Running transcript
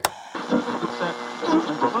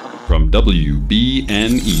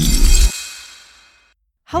WBNE.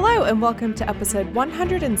 Hello and welcome to episode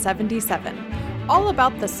 177, all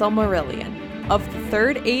about the Silmarillion, of the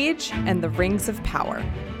Third Age and the Rings of Power,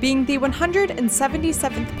 being the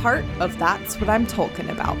 177th part of That's What I'm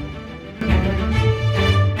Tolkien About.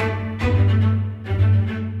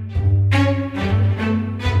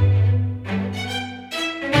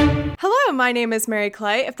 Hello, my name is Mary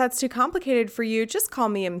Clay. If that's too complicated for you, just call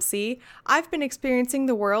me MC. I've been experiencing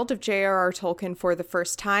the world of J.R.R. Tolkien for the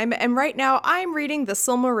first time, and right now I'm reading the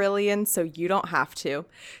Silmarillion, so you don't have to.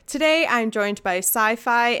 Today I'm joined by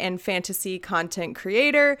sci-fi and fantasy content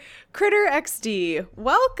creator, Critter XD.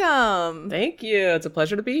 Welcome! Thank you. It's a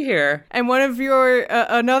pleasure to be here. And one of your,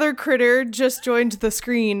 another critter just joined the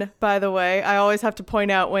screen, by the way. I always have to point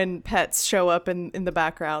out when pets show up in the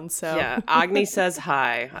background, so. Yeah, Agni says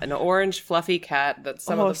hi. An orange fluffy cat that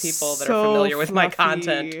some of the people that are familiar with my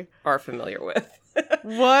content are familiar with.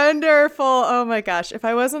 Wonderful. Oh my gosh. If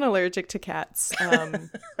I wasn't allergic to cats,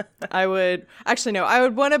 I would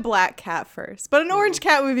want a black cat first, but an orange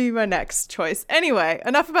cat would be my next choice. Anyway,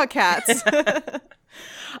 enough about cats.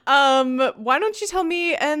 Why don't you tell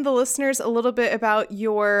me and the listeners a little bit about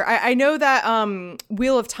your, I know that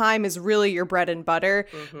Wheel of Time is really your bread and butter,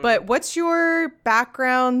 but what's your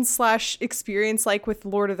background / experience like with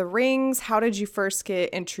Lord of the Rings? How did you first get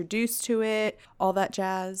introduced to it? All that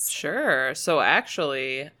jazz. Sure. So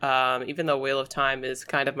actually, even though Wheel of Time is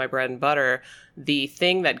kind of my bread and butter, the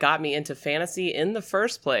thing that got me into fantasy in the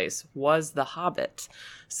first place was The Hobbit.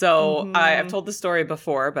 So I've told the story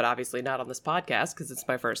before, but obviously not on this podcast because it's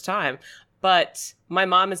my first time. But my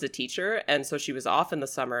mom is a teacher, and so she was off in the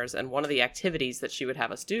summers, and one of the activities that she would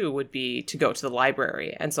have us do would be to go to the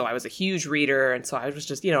library. And so I was a huge reader, and so I was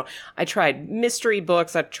just, I tried mystery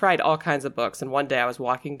books, I tried all kinds of books, and one day I was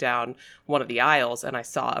walking down one of the aisles, and I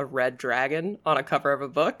saw a red dragon on a cover of a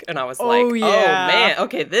book, and I was oh man,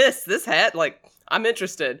 okay, this hat, I'm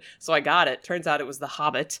interested. So I got it. Turns out it was The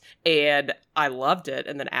Hobbit, and I loved it.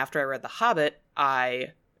 And then after I read The Hobbit,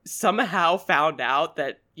 I somehow found out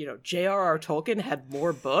that, J.R.R. Tolkien had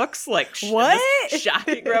more books. What?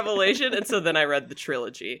 Shocking revelation. And so then I read the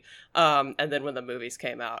trilogy. And then when the movies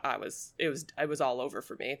came out, it was all over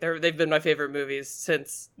for me. They've been my favorite movies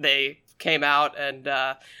since they came out, and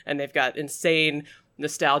they've got insane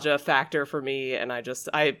nostalgia factor for me, and I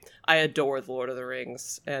adore The Lord of the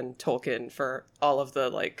Rings and Tolkien for all of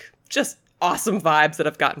the just awesome vibes that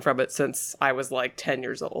I've gotten from it since I was 10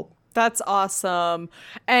 years old. That's awesome.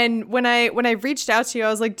 And when I reached out to you, I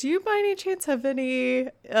was like, do you by any chance have any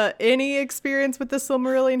experience with the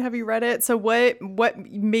Silmarillion? Have you read it? So what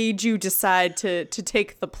made you decide to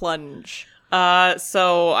take the plunge?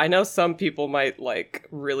 So I know some people might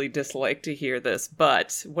really dislike to hear this,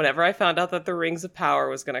 but whenever I found out that the Rings of Power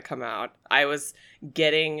was going to come out, I was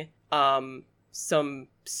getting, some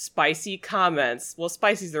spicy comments. Well,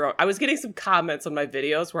 spicy's the wrong. I was getting some comments on my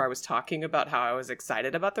videos where I was talking about how I was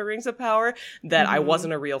excited about the Rings of Power, that I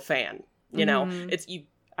wasn't a real fan.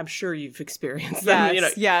 I'm sure you've experienced them.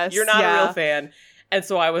 Yes, you're not a real fan. And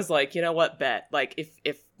so I was like, you know what, bet.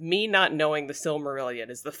 If me not knowing the Silmarillion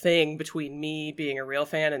is the thing between me being a real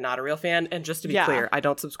fan and not a real fan, and just to be clear, I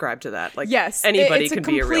don't subscribe to that. Yes, anybody can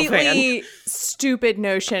be a real fan. It's a completely stupid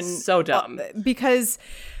notion. So dumb. Because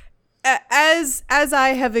as I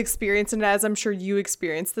have experienced, and as I'm sure you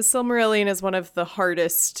experienced, the Silmarillion is one of the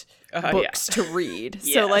hardest books to read.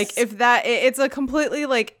 Yes. So it's a completely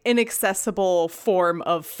inaccessible form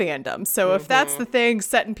of fandom. So if that's the thing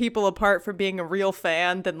setting people apart from being a real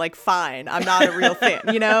fan, then fine, I'm not a real fan,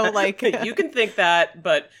 You can think that,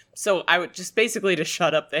 but so I would just basically to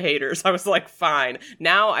shut up the haters. I was like, fine.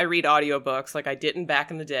 Now I read audiobooks like I didn't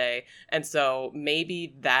back in the day. And so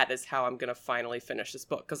maybe that is how I'm going to finally finish this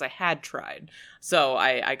book, because I had tried. So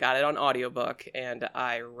I got it on audiobook and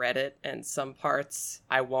I read it, and some parts,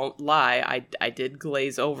 I won't lie, I did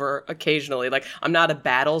glaze over occasionally. I'm not a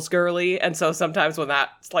battles girly, and so sometimes when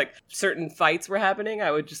that's certain fights were happening,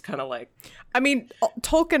 I would just kind of I mean,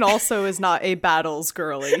 Tolkien also is not a battles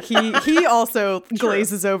girly. He also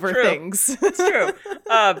glazes over things. It's true.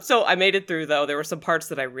 So I made it through, though. There were some parts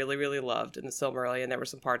that I really, really loved in the Silmarillion. There were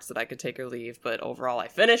some parts that I could take or leave, but overall I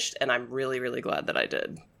finished, and I'm really, really glad that I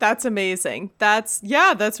did. That's amazing. That's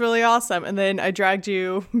really awesome. And then I dragged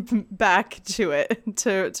you back to it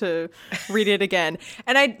to read it again.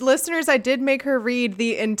 And listeners, I did make her read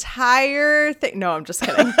the entire thing. No, I'm just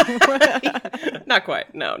kidding. Not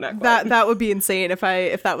quite. No, not quite. That would be insane if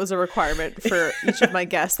that was a requirement for each of my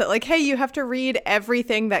guests. That like, hey, you have to read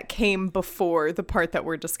everything that came before the part that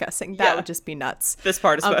we're discussing. That would just be nuts. This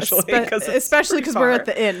part especially, especially because we're at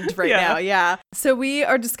the end right now. Yeah. So we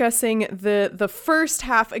are discussing the first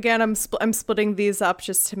half. Again, I'm splitting these up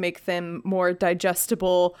just to make them more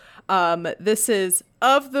digestible. This is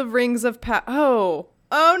of the Rings of Power. Oh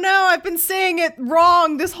no, I've been saying it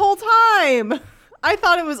wrong this whole time. I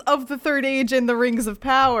thought it was of the Third Age and the Rings of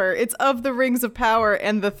Power. It's of the Rings of Power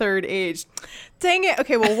and the Third Age. Dang it.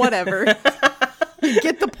 Okay, well, whatever. You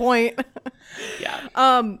get the point. Yeah.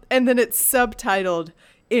 And then it's subtitled,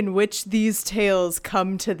 In Which These Tales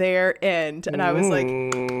Come to Their End. And I was like,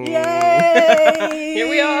 yay! Here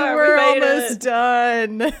we are. We're we almost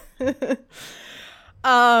done.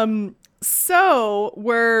 So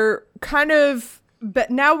we're kind of...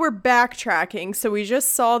 But now we're backtracking. So we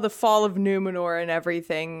just saw the fall of Numenor and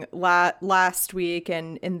everything last week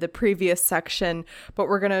and in the previous section. But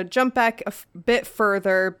we're going to jump back a bit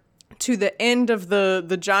further to the end of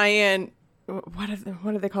the giant... What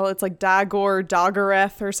do they call it? It's like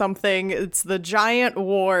Dagoreth or something. It's the giant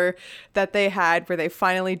war that they had where they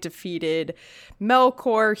finally defeated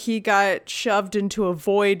Melkor. He got shoved into a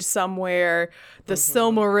void somewhere. The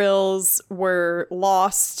Silmarils were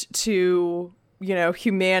lost to...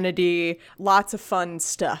 humanity, lots of fun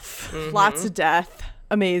stuff, lots of death,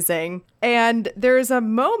 amazing. And there's a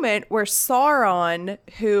moment where Sauron,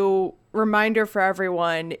 who, reminder for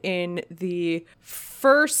everyone, in the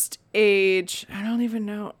First Age, I don't even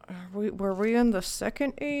know, were we in the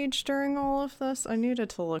Second Age during all of this? I needed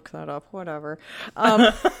to look that up, whatever.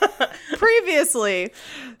 Previously,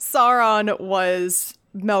 Sauron was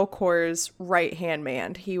Melkor's right-hand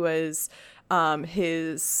man. He was...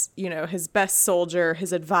 his best soldier,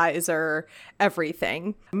 his advisor,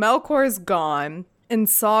 everything. Melkor's gone, and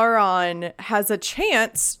Sauron has a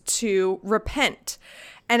chance to repent.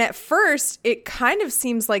 And at first, it kind of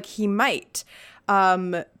seems like he might.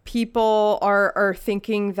 People are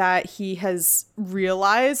thinking that he has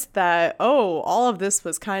realized that, all of this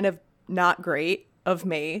was kind of not great of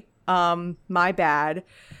me. My bad.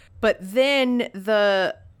 But then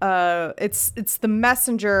it's the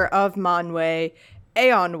messenger of Manwë,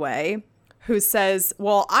 Eonwë, who says,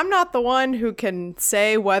 well, I'm not the one who can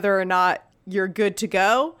say whether or not you're good to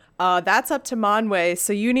go. That's up to Manwë,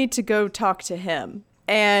 so you need to go talk to him.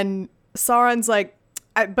 And Sauron's like,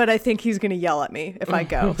 but I think he's going to yell at me if I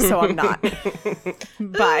go, so I'm not.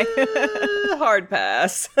 Bye. Hard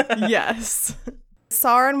pass. Yes.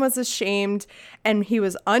 Sauron was ashamed, and he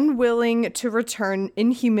was unwilling to return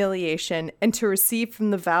in humiliation and to receive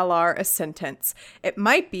from the Valar a sentence. It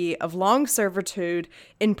might be of long servitude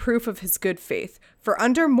in proof of his good faith, for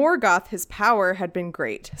under Morgoth his power had been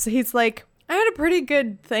great. So he's like, I had a pretty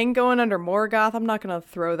good thing going under Morgoth. I'm not going to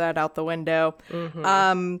throw that out the window.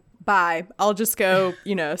 Bye. I'll just go,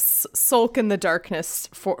 sulk in the darkness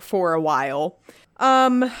for a while.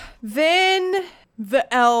 Then...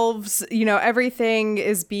 The elves, everything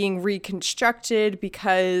is being reconstructed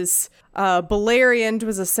because Beleriand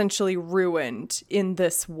was essentially ruined in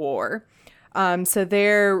this war. So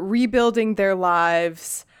they're rebuilding their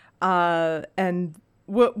lives, and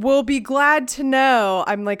we'll be glad to know.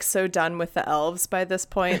 I'm like so done with the elves by this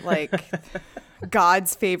point, like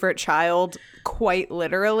God's favorite child, quite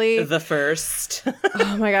literally. The first.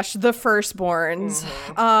 Oh my gosh, the firstborns.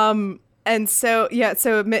 And so,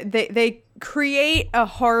 so they create a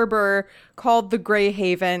harbor called the Grey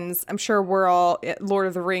Havens. I'm sure we're all Lord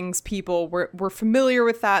of the Rings people. We're familiar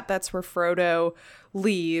with that. That's where Frodo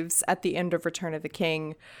leaves at the end of Return of the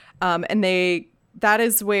King. And that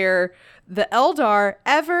is where the Eldar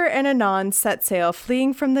ever and anon set sail,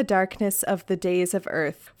 fleeing from the darkness of the days of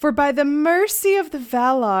earth. For by the mercy of the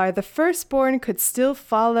Valar, the firstborn could still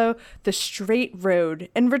follow the straight road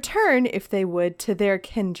and return, if they would, to their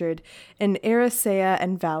kindred in Eressëa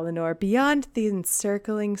and Valinor, beyond the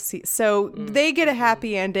encircling sea. So they get a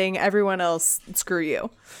happy ending. Everyone else, screw you.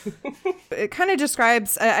 It kind of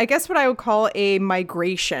describes, I guess, what I would call a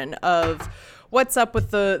migration of what's up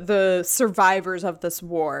with the survivors of this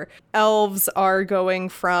war. Elves are going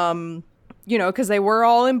from, because they were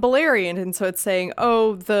all in Beleriand, and so it's saying,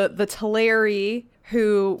 the Teleri,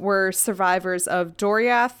 who were survivors of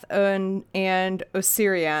Doriath and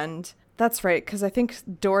Osiriand. That's right, because I think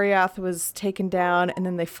Doriath was taken down, and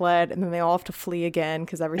then they fled, and then they all have to flee again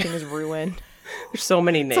because everything is ruined. There's so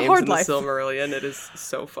many names in the Silmarillion. It is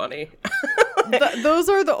so funny. Those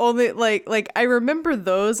are the only, like I remember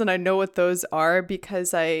those, and I know what those are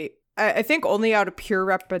because I I think only out of pure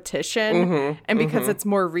repetition and because it's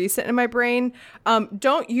more recent in my brain.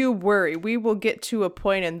 Don't you worry. We will get to a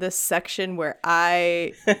point in this section where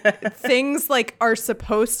things like are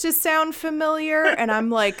supposed to sound familiar and I'm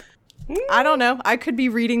like, I don't know. I could be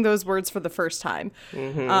reading those words for the first time.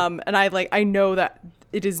 And I know that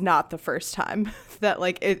it is not the first time that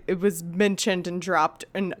like it was mentioned and dropped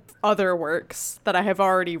in other works that I have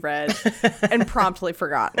already read and promptly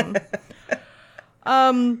forgotten.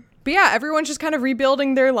 But yeah, everyone's just kind of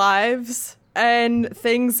rebuilding their lives and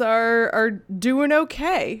things are doing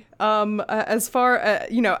okay. As far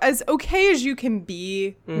as okay as you can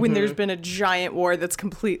be when there's been a giant war that's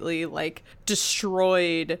completely like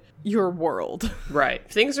destroyed your world. Right.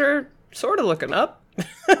 Things are sort of looking up.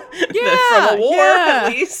 From a war, at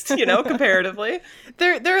least, comparatively.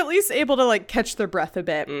 They're at least able to like catch their breath a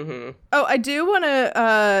bit. Oh, I do want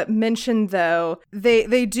to mention though,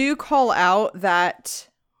 they do call out that,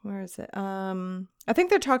 where is it? I think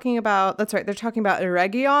they're talking about, that's right, they're talking about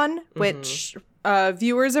Eregion, which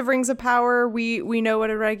viewers of Rings of Power, we know what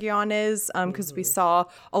Eregion is because we saw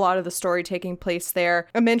a lot of the story taking place there.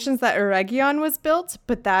 It mentions that Eregion was built,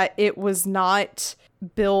 but that it was not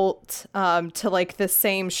built to like the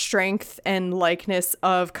same strength and likeness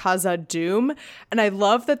of Khazad-dûm, and I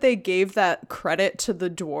love that they gave that credit to the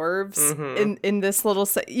dwarves in this little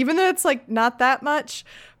even though it's like not that much,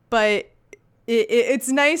 but it's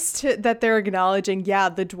nice that they're acknowledging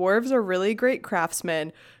the dwarves are really great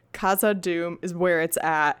craftsmen. Khazad-dûm is where it's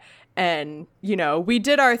at. And, we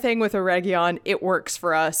did our thing with Eregion. It works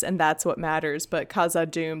for us, and that's what matters. But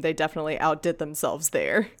Khazad-dûm, they definitely outdid themselves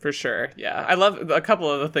there. For sure, yeah. I love a couple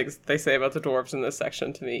of the things they say about the dwarves in this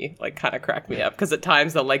section to me, like, kind of crack me up. Because at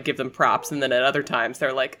times they'll, like, give them props, and then at other times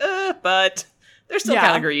they're like, but they're still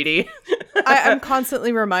kind of greedy. I'm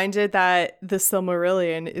constantly reminded that the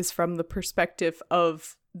Silmarillion is from the perspective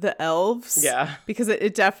of the elves. Yeah. Because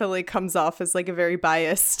it definitely comes off as like a very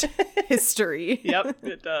biased history. Yep,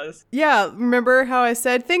 it does. Yeah, remember how I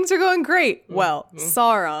said things are going great? Well,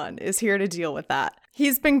 Sauron is here to deal with that.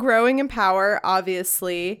 He's been growing in power,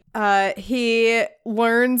 obviously. He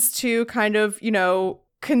learns to kind of,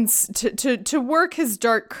 to work his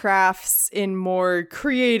dark crafts in more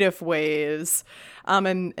creative ways,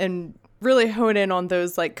 and really hone in on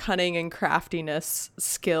those like cunning and craftiness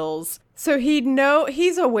skills. So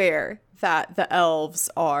he's aware that the elves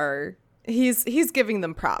he's giving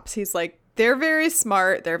them props. He's like, they're very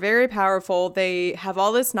smart, they're very powerful, they have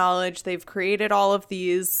all this knowledge, they've created all of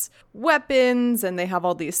these weapons, and they have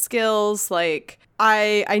all these skills. Like,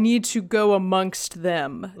 I need to go amongst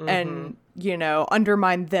them and,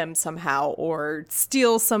 undermine them somehow or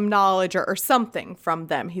steal some knowledge or something from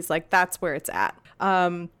them. He's like, that's where it's at.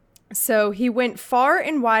 So he went far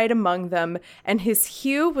and wide among them, and his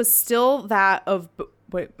hue was still that of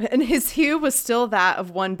one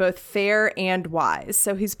both fair and wise.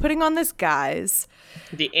 So he's putting on this guise.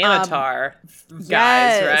 The Anatar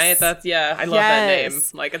guise, right? That's I love that name.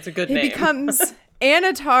 Like, it's a good name. He becomes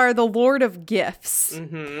Anatar, the Lord of Gifts.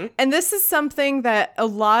 And this is something that a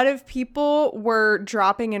lot of people were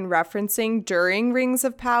dropping and referencing during Rings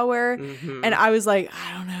of Power. And I was like,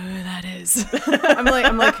 I don't know who that is.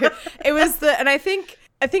 I'm like, it was and I think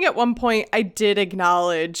at one point I did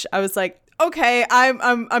acknowledge, I was like, okay,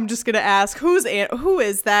 I'm just gonna ask who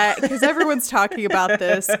is that? Because everyone's talking about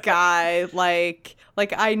this guy, like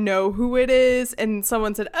I know who it is, and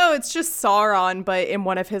someone said, oh, it's just Sauron, but in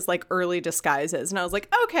one of his like early disguises, and I was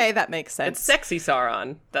like, okay, that makes sense. It's sexy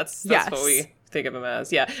Sauron. That's what we think of him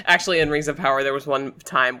as. Yeah, actually, in Rings of Power, there was one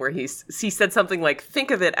time where he said something like, think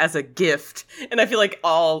of it as a gift, and I feel like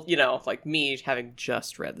like me having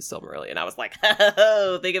just read the Silmarillion, I was like,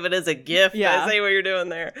 oh, think of it as a gift. I see what you're doing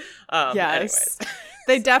there. Anyways.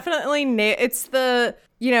 They definitely it's the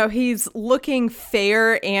he's looking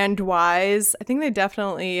fair and wise. I think they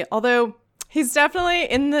definitely, although he's definitely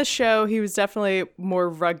in the show, he was definitely more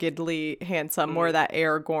ruggedly handsome, more that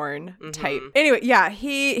Aragorn type. Anyway,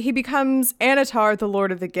 he becomes Anatar, the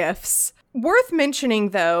Lord of the Gifts. Worth mentioning,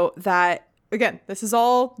 though, that, again, this is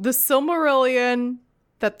all the Silmarillion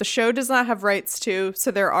that the show does not have rights to,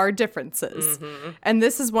 so there are differences. And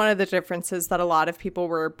this is one of the differences that a lot of people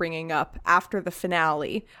were bringing up after the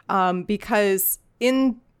finale, because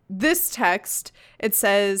in this text, it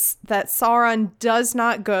says that Sauron does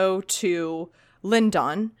not go to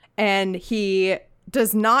Lindon, and he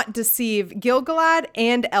does not deceive Gil-galad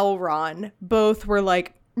and Elrond. Both were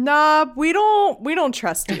like, nah, we don't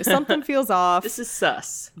trust you. Something feels off. This is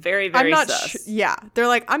sus. Very, very sus. They're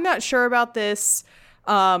like, I'm not sure about this.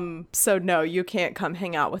 So no, you can't come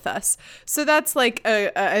hang out with us. So that's like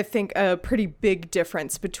I think a pretty big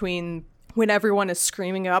difference between when everyone is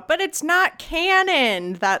screaming up, but it's not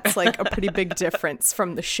canon. That's like a pretty big difference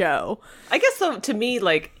from the show. I guess, though, to me,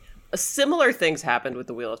 like, similar things happened with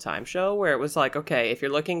the Wheel of Time show, where it was like, okay, if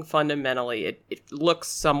you're looking fundamentally, it looks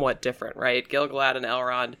somewhat different, right? Gil-galad and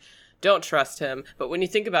Elrond, don't trust him. But when you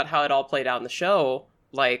think about how it all played out in the show,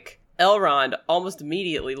 like, Elrond almost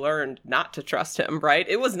immediately learned not to trust him, right?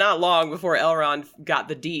 It was not long before Elrond got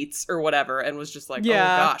the deets or whatever and was just like, oh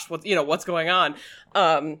gosh, what's going on?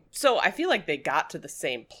 So I feel like they got to the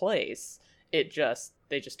same place. They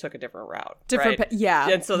just took a different route. Different, right? Yeah.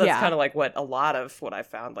 And so that's kind of like what a lot of what I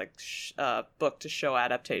found, like, book to show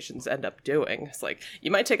adaptations end up doing. It's like, you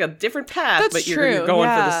might take a different path, but you're going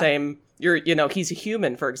for the same, he's a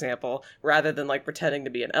human, for example, rather than like pretending to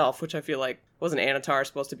be an elf, which I feel like, wasn't Anatar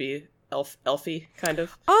supposed to be elfy, kind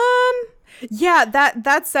of? Yeah,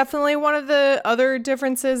 that's definitely one of the other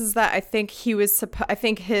differences, is that I think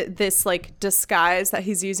this like disguise that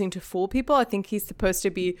he's using to fool people, I think he's supposed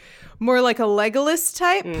to be more like a Legolas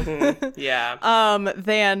type, yeah,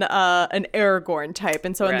 than an Aragorn type.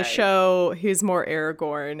 And so in the show, he's more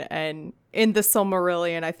Aragorn, and in the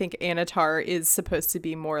Silmarillion, I think Anatar is supposed to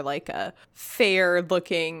be more like a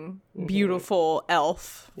fair-looking, beautiful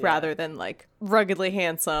elf rather than like ruggedly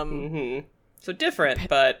handsome. So different,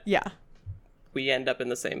 but yeah. We end up in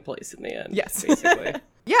the same place in the end. Yes. Basically.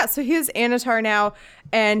 Yeah, so he is Anatar now,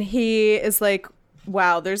 and he is like,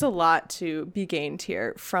 wow, there's a lot to be gained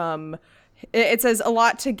here from... It says a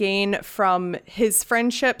lot to gain from his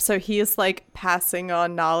friendship, so he is like passing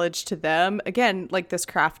on knowledge to them. Again, like this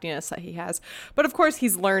craftiness that he has. But of course,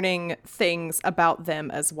 he's learning things about them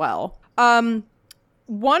as well.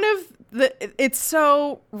 It's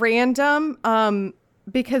so random,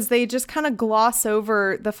 because they just kind of gloss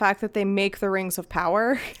over the fact that they make the rings of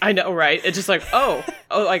power. I know, right? It's just like, oh,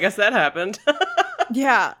 I guess that happened.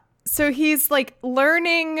 Yeah. So he's like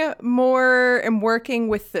learning more and working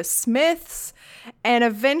with the smiths. And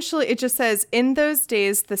eventually it just says, in those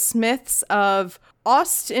days, the smiths of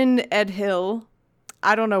Austin Edhill,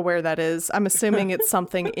 I don't know where that is. I'm assuming it's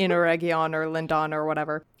something in Eregion or Lindon or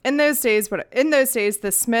whatever. In those days,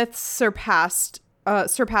 the smiths surpassed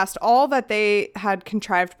all that they had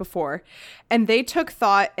contrived before, and they took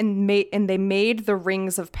thought and they made the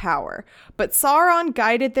rings of power. But Sauron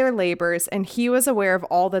guided their labors, and he was aware of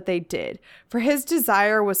all that they did, for his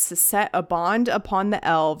desire was to set a bond upon the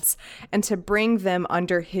elves and to bring them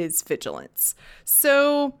under his vigilance.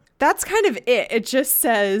 So that's kind of it. It just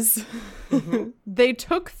says they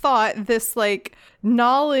took thought, this like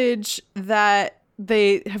knowledge that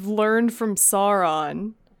they have learned from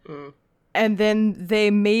Sauron. And then they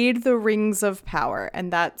made the rings of power,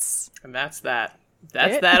 and that's that.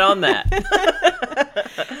 That's that on that.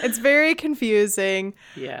 It's very confusing.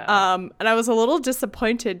 Yeah. And I was a little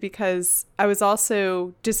disappointed, because I was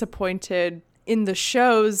also disappointed in the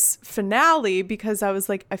show's finale, because I was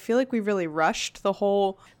like, I feel like we really rushed the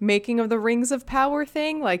whole making of the Rings of Power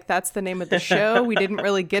thing. Like, that's the name of the show. We didn't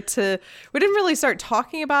really start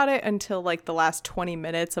talking about it until like the last 20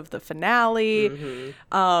 minutes of the finale.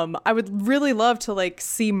 I would really love to like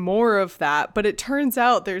see more of that, but it turns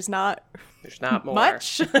out there's not more.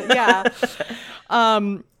 Much. Yeah.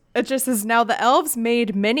 It just says, now the elves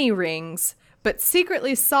made many rings, but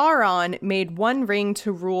secretly Sauron made one ring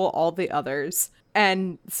to rule all the others.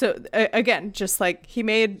 And so, again, just like he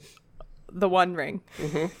made the one ring.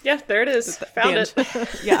 Yeah, there it is. Found it.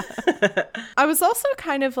 Yeah. I was also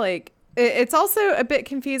kind of like, it's also a bit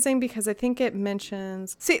confusing, because I think it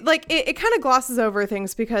mentions... See, like, it kind of glosses over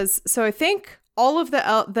things, because... So I think all of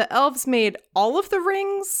the elves made all of the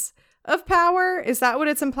rings of power. Is that what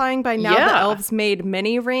it's implying by now? The elves made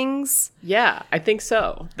many rings? Yeah, I think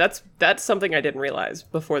so. That's something I didn't realize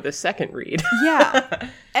before the second read. Yeah.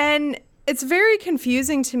 And it's very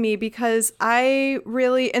confusing to me, because I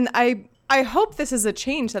hope this is a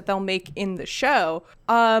change that they'll make in the show.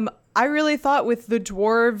 I really thought with the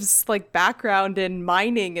dwarves' like background in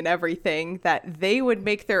mining and everything that they would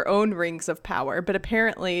make their own rings of power, but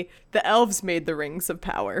apparently the elves made the rings of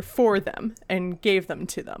power for them and gave them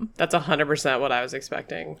to them. That's 100% what I was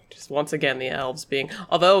expecting. Just once again, the elves being...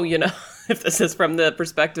 Although, if this is from the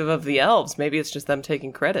perspective of the elves, maybe it's just them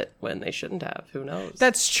taking credit when they shouldn't have. Who knows?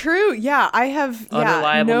 That's true. Yeah, I have...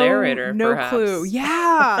 Unreliable narrator, no perhaps. clue.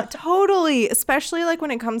 Yeah, totally. Especially like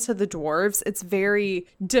when it comes to the dwarves, it's very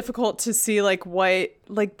difficult to see like what...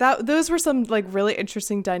 Like that. Those were some like really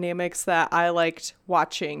interesting dynamics that I liked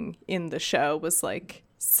watching in the show, was like...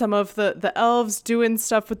 some of the elves doing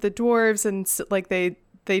stuff with the dwarves, and like they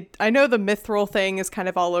I know the mithril thing is kind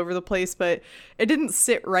of all over the place, but it didn't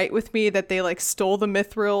sit right with me that they like stole the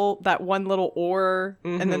mithril, that one little ore,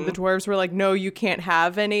 and then the dwarves were like, no, you can't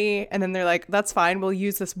have any. And then they're like, that's fine, we'll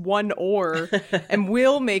use this one ore and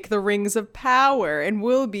we'll make the rings of power and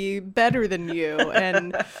we'll be better than you.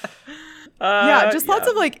 And lots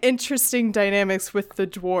of like interesting dynamics with the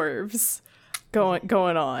dwarves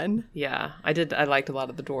going on. Yeah, I liked a lot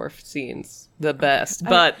of the dwarf scenes the best,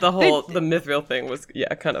 but the mithril thing was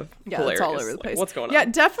kind of hilarious. It's all over the place. Like, what's going on? Yeah,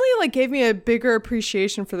 definitely like gave me a bigger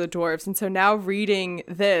appreciation for the dwarves, and so now reading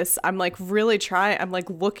this, I'm like really I'm like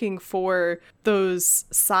looking for those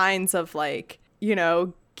signs of like, you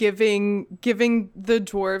know, giving the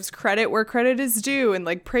dwarves credit where credit is due, and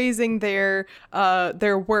like praising their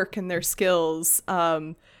work and their skills,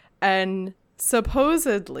 and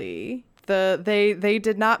supposedly they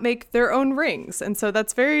did not make their own rings, and so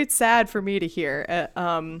that's very sad for me to hear.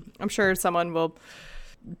 I'm sure someone will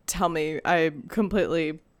tell me I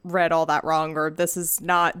completely read all that wrong, or this is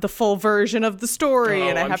not the full version of the story,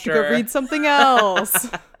 and I have to go read something else.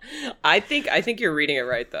 I think you're reading it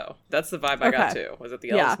right, though. That's the vibe I got too. Was that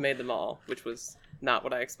the elves made them all, which was not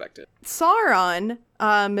what I expected. Sauron,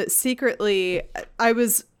 secretly, I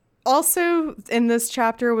was also in this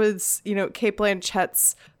chapter was, you know, Cate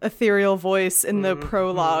Blanchett's ethereal voice in the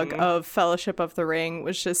prologue of Fellowship of the Ring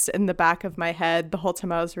was just in the back of my head the whole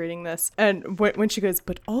time I was reading this. And when she goes,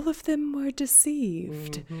 but all of them were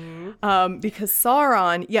deceived. Because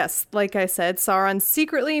Sauron, yes, like I said, Sauron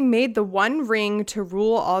secretly made the one ring to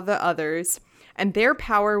rule all the others, and their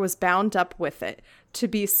power was bound up with it, to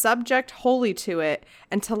be subject wholly to it,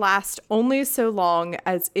 and to last only so long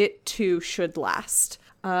as it too should last.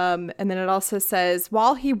 And then it also says,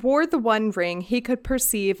 while he wore the one ring, he could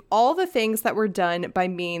perceive all the things that were done by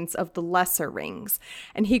means of the lesser rings,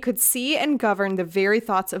 and he could see and govern the very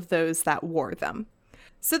thoughts of those that wore them.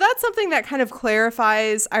 So that's something that kind of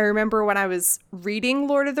clarifies. I remember when I was reading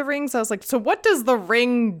Lord of the Rings, I was like, so what does the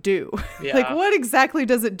ring do? Yeah. Like, what exactly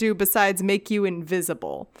does it do besides make you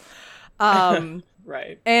invisible?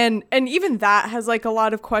 Right. And even that has like a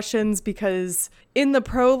lot of questions, because in the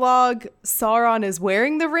prologue, Sauron is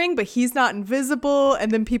wearing the ring, but he's not invisible.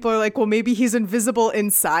 And then people are like, well, maybe he's invisible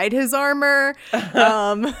inside his armor.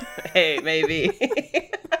 Hey, maybe.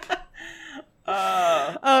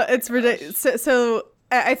 It's ridiculous. So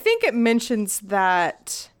I think it mentions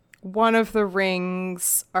that one of the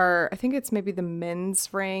rings, or I think it's maybe the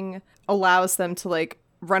men's ring, allows them to like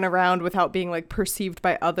run around without being like perceived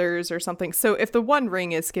by others or something. So if the one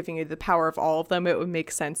ring is giving you the power of all of them, it would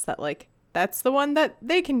make sense that like that's the one that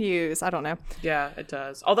they can use. I don't know. Yeah, it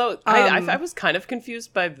does. Although I was kind of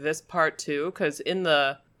confused by this part too, because in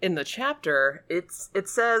the chapter it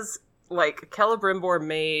says like Celebrimbor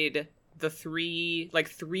made the three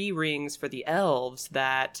rings for the elves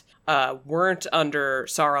that weren't under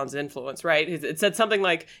Sauron's influence, right? It said something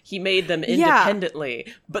like he made them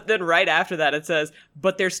independently, but then right after that it says,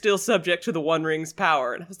 but they're still subject to the One Ring's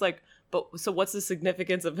power. And I was like, but so what's the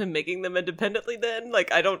significance of him making them independently then?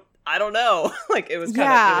 Like, I don't know. Like, it was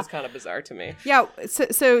kind of bizarre to me. Yeah.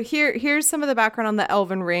 So here's some of the background on the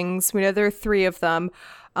elven rings. We know there are 3 of them.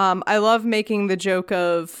 I love making the joke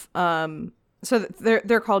of, so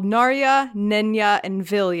they're called Narya, Nenya, and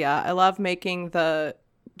Vilya. I love making the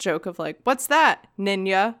joke of like, what's that?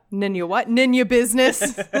 Nenya what? Nenya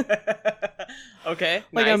business. Okay,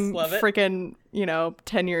 like nice. I'm Love it. freaking,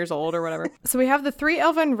 10 years old or whatever. So we have the 3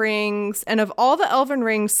 elven rings, and of all the elven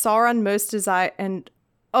rings, Sauron most desire, and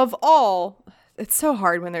of all, it's so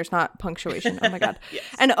hard when there's not punctuation. Oh my God. Yes.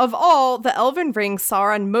 And of all the elven rings,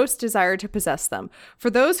 Sauron most desired to possess them. For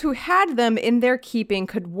those who had them in their keeping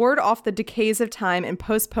could ward off the decays of time and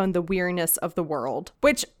postpone the weariness of the world.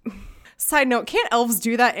 Which, side note, can't elves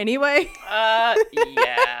do that anyway?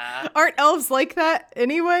 Yeah. Aren't elves like that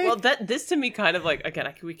anyway? Well, this to me kind of like,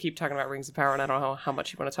 again, we keep talking about Rings of Power, and I don't know how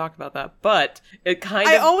much you want to talk about that, but it kind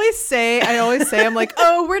of... I always say, I'm like,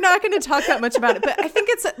 oh, we're not going to talk that much about it, but I think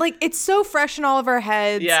it's like, it's so fresh in all of our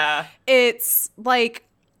heads. Yeah. It's like,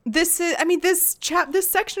 this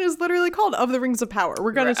section is literally called Of the Rings of Power.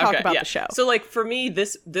 We're going to talk about the show. So like, for me,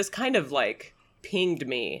 this kind of like pinged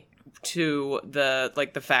me to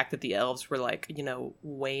the fact that the elves were like,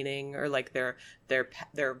 waning, or like their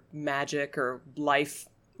magic or life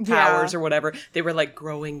powers or whatever, they were like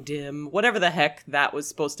growing dim, whatever the heck that was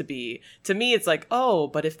supposed to be. To me, it's like, oh,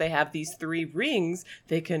 but if they have these 3 rings,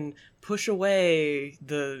 they can push away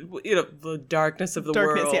the darkness of the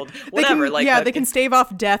world. Yeah. Whatever. They can stave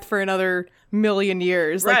off death for another million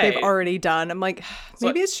years, like they've already done. I'm like,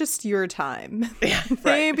 maybe it's just your time. Yeah, right.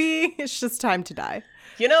 Maybe it's just time to die.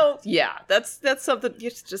 Yeah, that's something.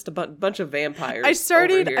 It's just a bunch of vampires. I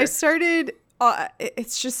started.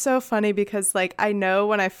 It's just so funny because, like, I know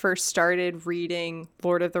when I first started reading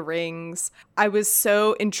Lord of the Rings, I was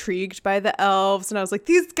so intrigued by the elves, and I was like,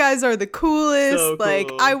 these guys are the coolest. So like,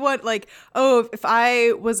 cool. I want, like, oh, if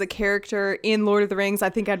I was a character in Lord of the Rings,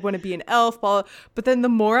 I think I'd want to be an elf. But then the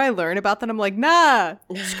more I learn about them, I'm like, nah,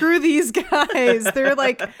 screw these guys. They're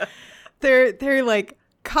like, they're like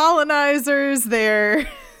colonizers. They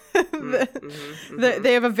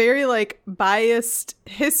have a very like biased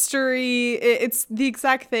history. It's the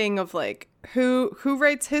exact thing of like who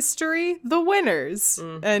writes history? The winners.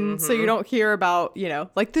 And so you don't hear about,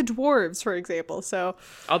 like the dwarves, for example. So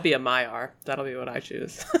I'll be a Maiar. That'll be what I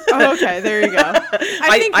choose. Oh, okay, there you go.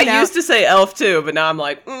 I used to say elf too, but now I'm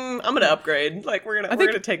like, I'm gonna upgrade. Like we're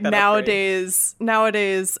gonna take that nowadays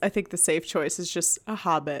I think the safe choice is just a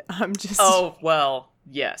hobbit. Oh well.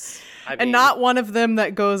 Yes. And not one of them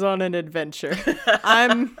that goes on an adventure.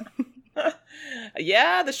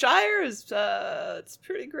 Yeah, the Shire is it's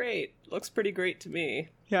pretty great. Looks pretty great to me.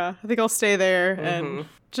 Yeah, I think I'll stay there and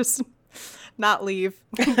just not leave,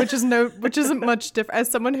 which isn't much different. As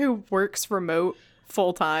someone who works remote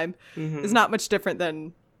full time, is not much different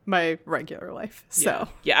than my regular life. So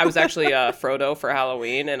yeah, I was actually Frodo for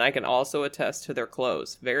Halloween, and I can also attest to their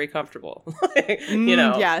clothes. Very comfortable.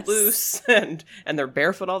 Yes. Loose and they're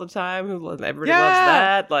barefoot all the time. Everybody loves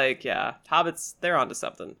that. Like, yeah, hobbits, they're onto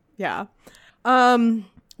something. Yeah.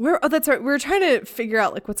 That's right. We were trying to figure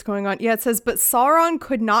out like what's going on. Yeah, it says, but Sauron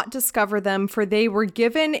could not discover them, for they were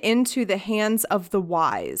given into the hands of the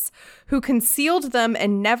wise, who concealed them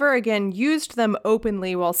and never again used them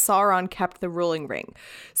openly while Sauron kept the ruling ring.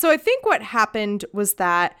 So I think what happened was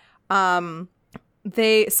that the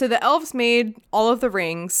elves made all of the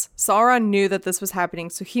rings. Sauron knew that this was happening,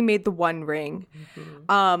 so he made the one ring.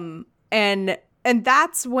 And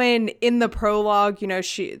that's when in the prologue,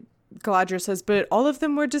 Galadriel says, but all of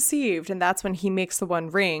them were deceived. And that's when he makes the one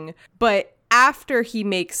ring. But after he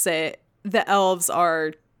makes it, the elves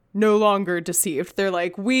are no longer deceived. They're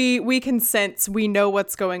like, we can sense, we know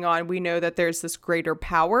what's going on. We know that there's this greater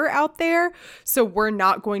power out there. So we're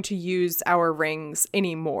not going to use our rings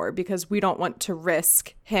anymore because we don't want to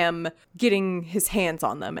risk him getting his hands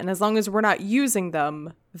on them. And as long as we're not using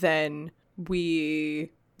them, then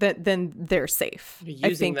then they're safe.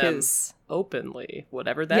 Using them is openly,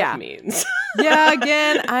 whatever that means. Yeah,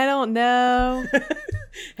 again, I don't know.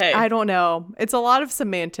 Hey, I don't know. It's a lot of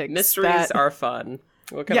semantics. Mysteries are fun.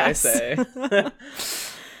 What can I say?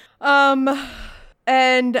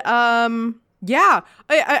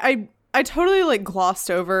 I totally like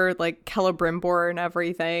glossed over like Celebrimbor and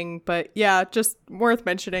everything, but yeah, just worth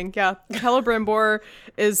mentioning. Yeah, Celebrimbor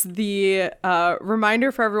is the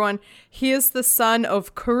reminder for everyone. He is the son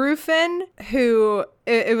of Curufin, who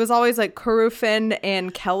it was always like Curufin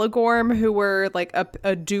and Celegorm, who were like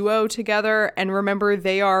a duo together. And remember,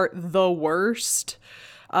 they are the worst.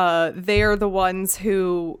 They are the ones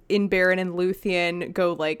who in Beren and Luthien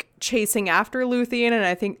go like chasing after Luthien, and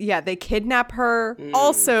I think they kidnap her.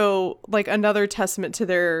 Also, like another testament to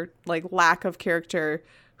their like lack of character.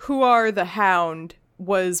 Huar the Hound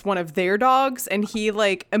was one of their dogs, and he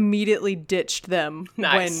like immediately ditched them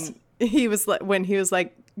when he was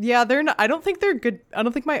like, yeah, they're not. I don't think they're good. I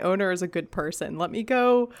don't think my owner is a good person. Let me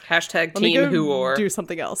go. Hashtag Team Huar. Do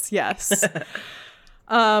something else. Yes.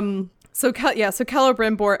 So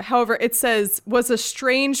Celebrimbor, however, it says, was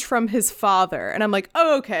estranged from his father. And I'm like,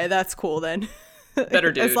 oh, okay, that's cool then.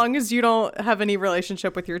 Better dude. As long as you don't have any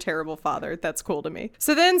relationship with your terrible father, that's cool to me.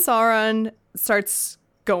 So then Sauron starts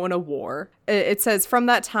going to war. It says, from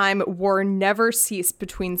that time, war never ceased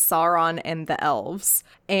between Sauron and the elves.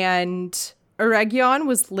 And Eregion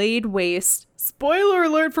was laid waste. Spoiler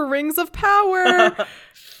alert for Rings of Power!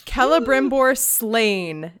 Celebrimbor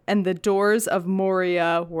slain, and the doors of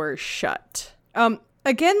Moria were shut.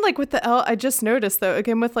 Again, like with the I just noticed though,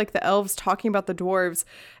 again with like the elves talking about the dwarves,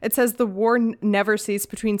 it says the war never ceased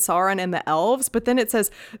between Sauron and the elves, but then it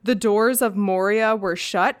says the doors of Moria were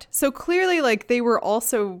shut. So clearly like they were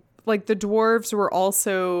also, like the dwarves were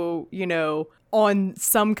also, on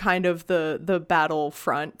some kind of the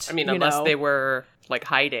battlefront. I mean, unless they were like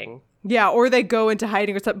hiding. Yeah, or they go into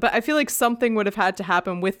hiding or something. But I feel like something would have had to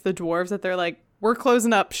happen with the dwarves that they're like, we're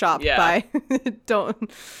closing up shop. Bye.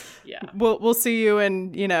 Don't. Yeah. We'll see you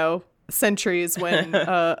in, centuries when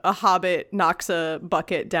a hobbit knocks a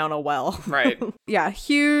bucket down a well. Right. Yeah,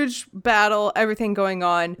 huge battle, everything going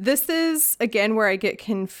on. This is, again, where I get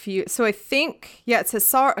confused. So I think, it says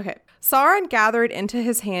Sauron. Okay. Sauron gathered into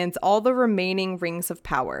his hands all the remaining rings of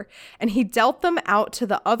power, and he dealt them out to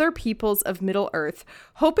the other peoples of Middle-earth,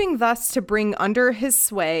 hoping thus to bring under his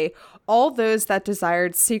sway all those that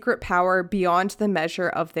desired secret power beyond the measure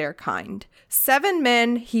of their kind. 7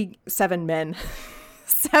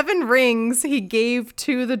 rings he gave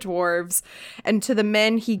to the dwarves, and to the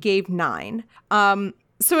men he gave 9.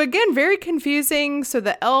 So again, very confusing. So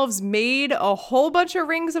the elves made a whole bunch of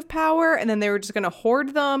rings of power, and then they were just going to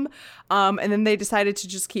hoard them. And then they decided to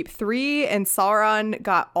just keep 3, and Sauron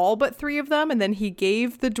got all but 3 of them. And then he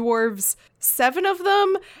gave the dwarves 7 of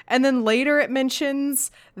them. And then later it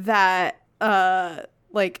mentions that,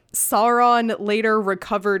 like, Sauron later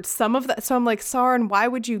recovered some of that. So I'm like, Sauron, why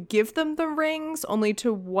would you give them the rings only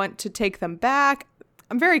to want to take them back?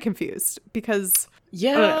 I'm very confused because...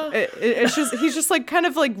 Yeah. It's just, he's just like kind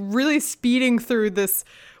of like really speeding through this,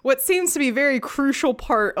 what seems to be very crucial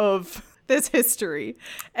part of this history.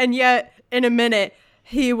 And yet in a minute,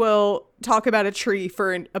 he will talk about a tree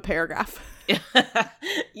for a paragraph.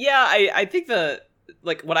 Yeah, I think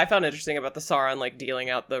like what I found interesting about the Sauron like dealing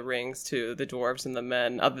out the rings to the dwarves and the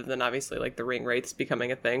men, other than obviously like the ring wraiths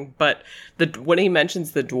becoming a thing, but when he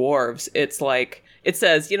mentions the dwarves, it's like it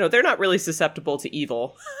says, you know, they're not really susceptible to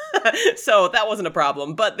evil, so that wasn't a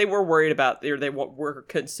problem. But they were worried about they were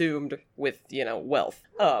consumed with, you know, wealth.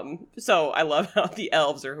 So I love how the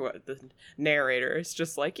elves or the narrator is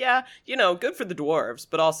just like, yeah, you know, good for the dwarves,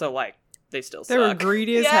 but also like. They still suck. They were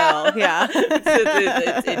greedy as hell. Yeah.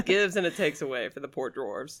 it gives and it takes away for the poor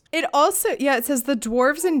dwarves. It also, it says the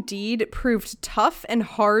dwarves indeed proved tough and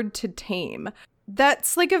hard to tame.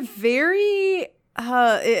 That's like a very,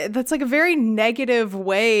 negative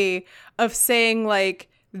way of saying like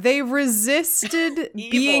they resisted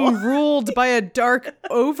being ruled by a dark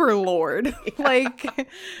overlord. Yeah. Like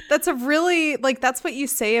that's a really, like, that's what you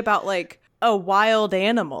say about like a wild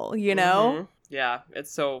animal, you know? Mm-hmm. Yeah, it's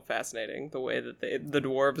so fascinating the way that the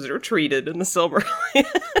dwarves are treated in the Silmarillion.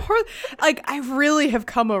 Like, I really have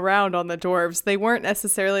come around on the dwarves. They weren't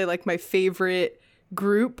necessarily like my favorite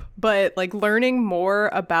group, but like learning more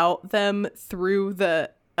about them through the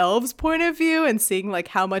elves' point of view and seeing like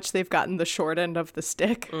how much they've gotten the short end of the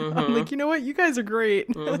stick. Mm-hmm. I'm like, you know what? You guys are great.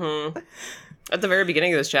 Mm-hmm. At the very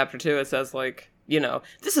beginning of this chapter too, it says like, you know,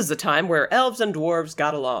 this is a time where elves and dwarves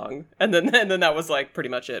got along. And then that was like pretty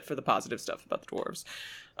much it for the positive stuff about the dwarves.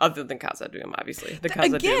 Other than Khazad-dûm, obviously. The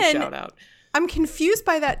Khazad-dûm shout out. I'm confused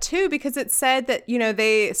by that too, because it said that, you know,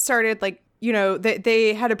 they started like, you know,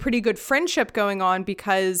 they had a pretty good friendship going on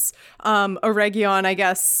because Eregion, I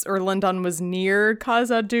guess, or Lindon was near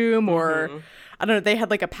Khazad-dûm, or... Mm-hmm. I don't know, they had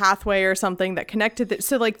like a pathway or something that connected.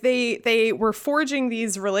 So like they were forging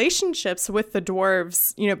these relationships with the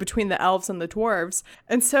dwarves, you know, between the elves and the dwarves.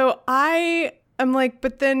 And so I'm like,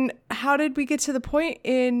 but then how did we get to the point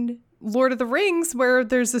in Lord of the Rings where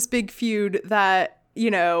there's this big feud that, you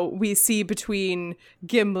know, we see between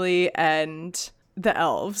Gimli and the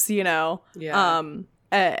elves, you know? Yeah.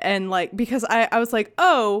 And like, because I was like,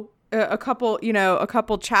 a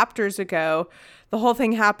couple chapters ago, the whole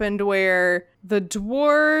thing happened where the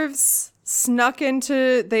dwarves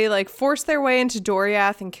they like forced their way into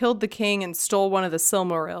Doriath and killed the king and stole one of the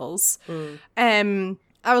Silmarils. Mm. And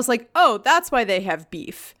I was like, oh, that's why they have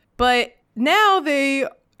beef. But now they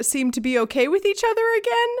seem to be okay with each other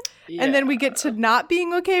again. Yeah. And then we get to not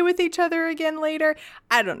being okay with each other again later.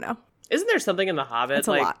 I don't know. Isn't there something in The Hobbit? It's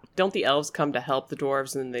like, don't the elves come to help the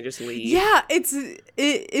dwarves and then they just leave? Yeah,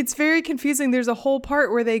 it's very confusing. There's a whole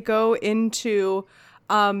part where they go into,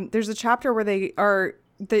 there's a chapter where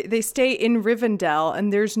they stay in Rivendell,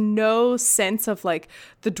 and there's no sense of like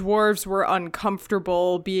the dwarves were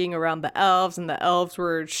uncomfortable being around the elves, and the elves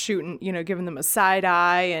were shooting, you know, giving them a side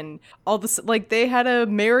eye and all this. Like they had a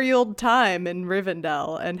merry old time in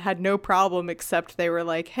Rivendell and had no problem, except they were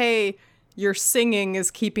like, hey, your singing is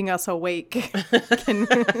keeping us awake.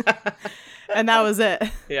 And that was it.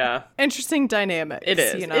 Yeah. Interesting dynamics. It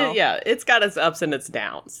is. You know? It's got its ups and its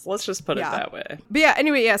downs. Let's just put it that way. But yeah,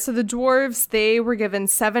 anyway, so the dwarves, they were given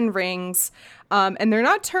 7 rings, and they're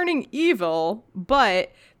not turning evil,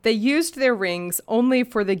 but they used their rings only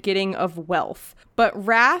for the getting of wealth. But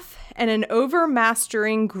wrath and an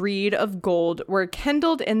overmastering greed of gold were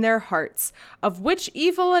kindled in their hearts, of which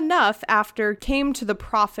evil enough after came to the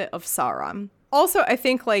profit of Sauron. Also, I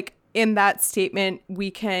think like in that statement,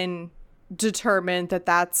 we can determine that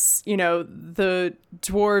that's, you know, the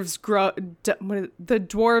dwarves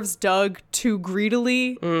dug too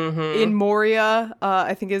greedily in Moria,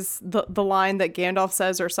 I think is the line that Gandalf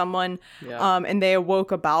says, or someone, and they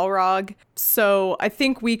awoke a Balrog. So I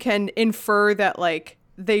think we can infer that like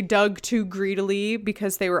they dug too greedily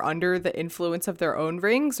because they were under the influence of their own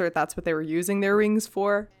rings, or that's what they were using their rings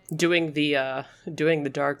for. Doing the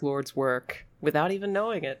Dark Lord's work without even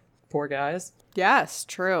knowing it. Poor guys. Yes,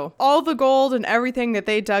 true. All the gold and everything that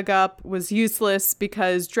they dug up was useless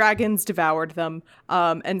because dragons devoured them.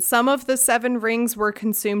 And some of the 7 rings were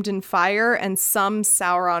consumed in fire, and some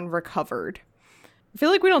Sauron recovered. I feel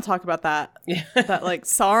like we don't talk about that. Yeah. That, like,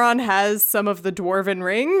 Sauron has some of the dwarven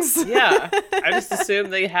rings. Yeah. I just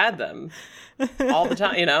assumed they had them all the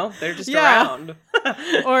time, you know? They're just around.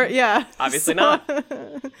 Or, yeah. Obviously not.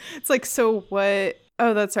 It's like, so what?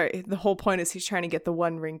 Oh, that's right. The whole point is he's trying to get the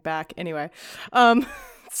one ring back. Anyway, I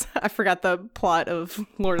forgot the plot of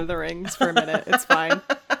Lord of the Rings for a minute. It's fine.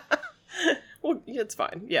 Well, it's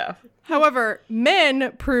fine. Yeah. However,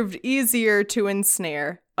 men proved easier to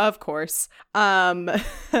ensnare, of course.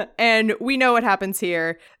 And we know what happens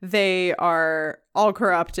here. They are all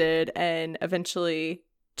corrupted and eventually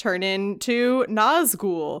turn into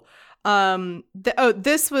Nazgul.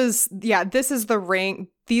 This is the ring.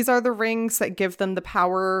 These are the rings that give them the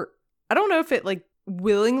power. I don't know if it like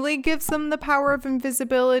willingly gives them the power of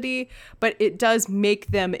invisibility, but it does make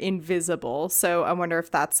them invisible. So I wonder if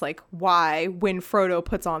that's like why when Frodo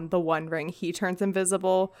puts on the one ring, he turns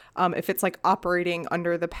invisible. If it's like operating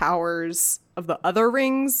under the powers of the other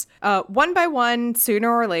rings. One by one,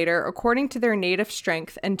 sooner or later, according to their native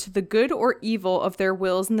strength and to the good or evil of their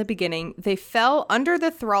wills in the beginning, they fell under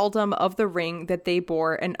the thraldom of the ring that they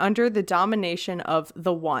bore and under the domination of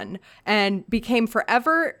the One, and became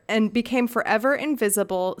forever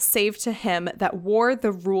invisible, save to him that wore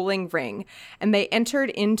the ruling ring, and they entered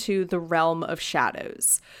into the realm of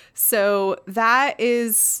shadows. So that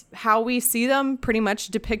is how we see them pretty much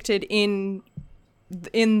depicted in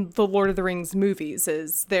the Lord of the Rings movies.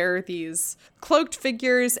 Is they're these cloaked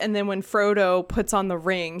figures, and then when Frodo puts on the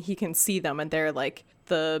ring, he can see them, and they're like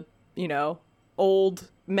the, you know, old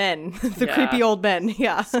men, creepy old men.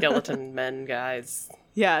 Yeah. Skeleton men guys.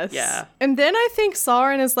 Yes. Yeah. And then I think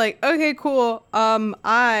Sauron is like, okay, cool.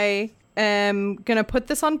 I am gonna put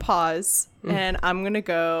this on pause and I'm gonna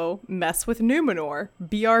go mess with Numenor.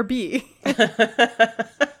 BRB.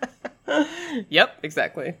 Yep,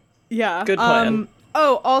 exactly. Yeah. Good plan.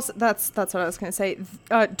 Also, that's what I was going to say.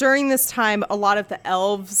 During this time, a lot of the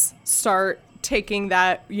elves start taking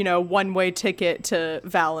that, you know, one-way ticket to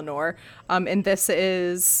Valinor. And this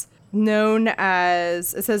is known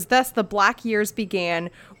as, it says, thus the Black Years began,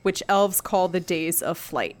 which elves call the Days of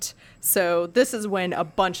Flight. So this is when a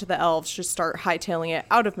bunch of the elves just start hightailing it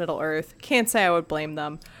out of Middle-earth. Can't say I would blame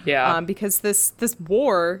them. Yeah. Because this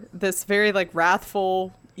war, this very, like,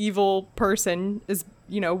 wrathful, evil person is,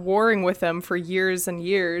 you know, warring with them for years and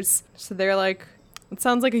years. So they're like, it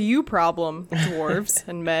sounds like a you problem, dwarves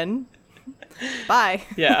and men. Bye.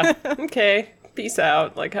 Yeah. Okay. Peace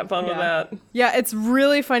out. Like, have fun with that. Yeah, it's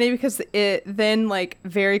really funny because it then, like,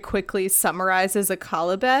 very quickly summarizes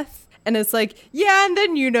Akalabeth. And it's like, yeah, and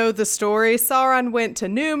then you know the story. Sauron went to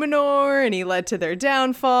Numenor and he led to their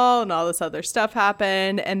downfall and all this other stuff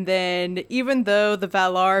happened. And then even though the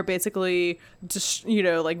Valar basically just, you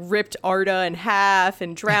know, like ripped Arda in half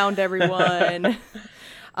and drowned everyone,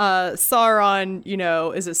 Sauron, you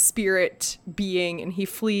know, is a spirit being and he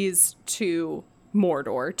flees to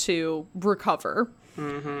Mordor to recover.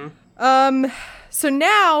 Mm-hmm. So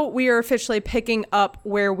now we are officially picking up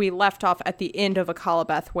where we left off at the end of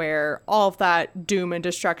Akalabeth, where all of that doom and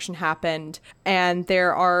destruction happened. And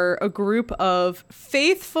there are a group of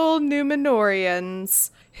faithful Numenorians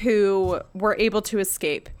who were able to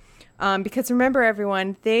escape. Because remember,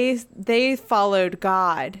 everyone, they followed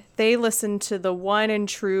God. They listened to the one and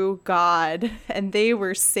true God, and they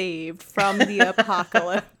were saved from the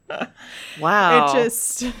apocalypse. Wow.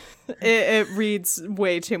 It reads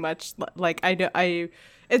way too much. Like,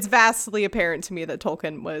 it's vastly apparent to me that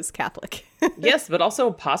Tolkien was Catholic. Yes, but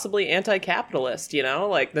also possibly anti-capitalist, you know?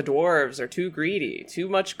 Like, the dwarves are too greedy, too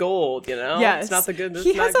much gold, you know? Yes. It's not the good.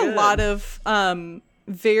 He has a lot of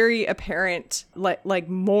very apparent like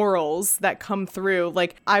morals that come through.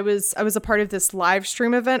 Like, I was a part of this live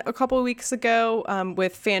stream event a couple of weeks ago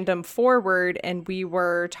with Fandom Forward, and we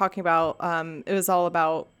were talking about it was all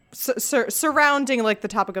about surrounding like the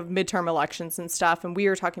topic of midterm elections and stuff, and we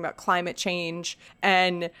were talking about climate change,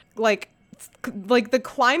 and like the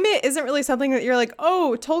climate isn't really something that you're like,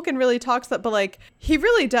 oh, Tolkien really talks that, but like he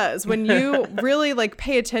really does. When you really like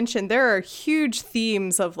pay attention, there are huge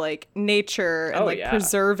themes of like nature and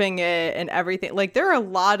preserving it and everything. Like there are a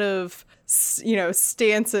lot of, you know,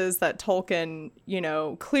 stances that Tolkien, you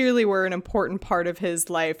know, clearly were an important part of his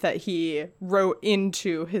life that he wrote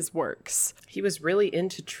into his works. He was really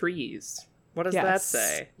into trees. What does that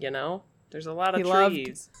say, you know? There's a lot of he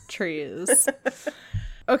trees. Loved trees.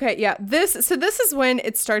 Okay, yeah. This is when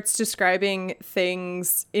it starts describing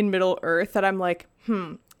things in Middle Earth that I'm like,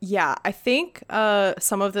 yeah, I think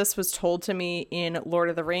some of this was told to me in Lord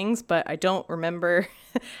of the Rings, but I don't remember.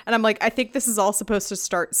 And I'm like, I think this is all supposed to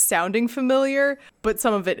start sounding familiar, but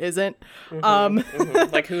some of it isn't.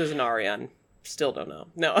 Like, who is Anarion? Still don't know.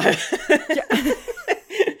 No.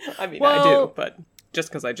 I mean, I do, but just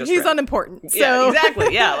because I just he's read. Unimportant. So yeah,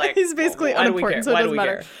 exactly. Yeah, like he's basically unimportant, so it doesn't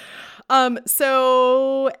matter.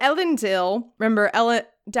 So Elendil, remember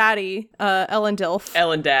Daddy, Elendilf.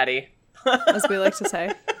 Elendaddy. As we like to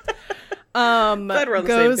say.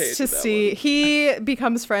 Goes to see, he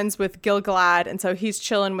becomes friends with Gil-galad, and so he's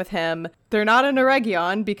chilling with him. They're not in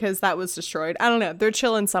Eregion because that was destroyed. I don't know. They're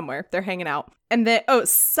chilling somewhere. They're hanging out. And then,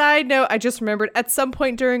 side note, I just remembered at some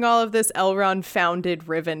point during all of this, Elrond founded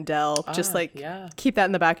Rivendell. Keep that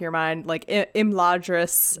in the back of your mind. Like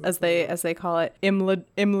Imladris, as they call it.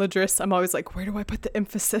 Imladris. I'm always like, where do I put the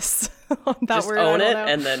emphasis on that just word? Just own it,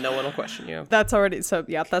 and then no one will question you. That's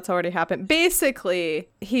already happened. Basically,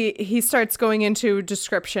 he starts going into a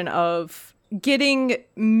description of getting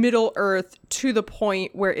Middle Earth to the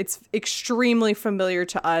point where it's extremely familiar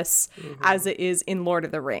to us as it is in Lord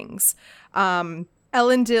of the Rings.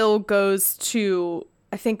 Elendil goes to,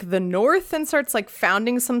 I think, the north and starts like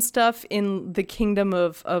founding some stuff in the kingdom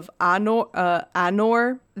of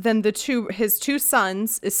Anor. Then his two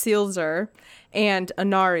sons, Isildur and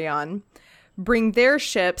Anarion, bring their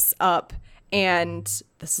ships up, and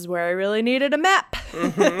this is where I really needed a map.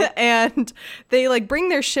 And they like bring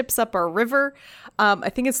their ships up a river. I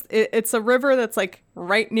think it's a river that's like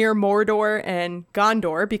right near Mordor and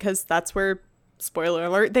Gondor, because that's where, spoiler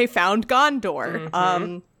alert, they found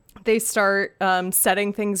Gondor. They start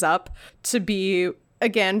setting things up to be,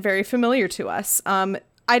 again, very familiar to us.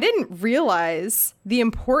 I didn't realize the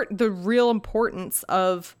real importance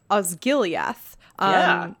of Osgiliath.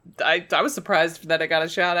 I was surprised that it got a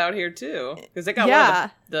shout out here too, because they got one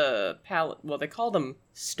of the well, they called them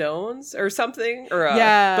stones or something, or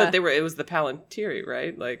but it was the Palantiri,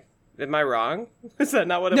 right? Like, am I wrong? Is that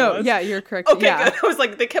not what it was? No, yeah, you're correct. Okay, yeah. good. I was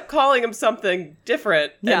like, they kept calling them something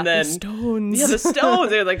different, and then the stones. Yeah, the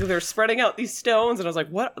stones. They're spreading out these stones, and I was like,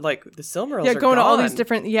 what? Like the Silmarils? Yeah, are going gone. to all these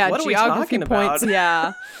different what geography points.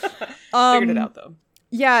 Yeah, figured it out though.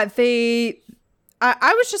 Yeah,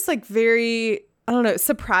 I was just like very, I don't know,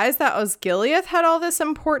 surprised that Osgiliath had all this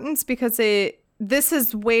importance, because this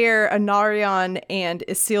is where Anarion and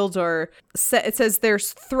Isildur, it says their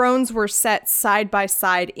thrones were set side by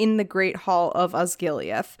side in the Great Hall of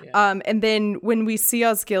Osgiliath. Yeah. And then when we see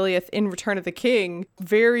Osgiliath in Return of the King,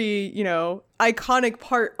 very, iconic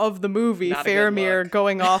part of the movie, Faramir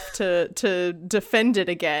going off to defend it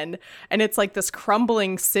again. And it's like this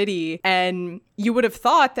crumbling city. And you would have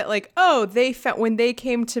thought that like, when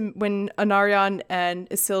Anarion and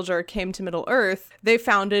Isildur came to Middle Earth, they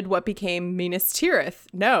founded what became Minas Tirith.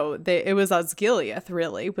 No, it was Osgiliath,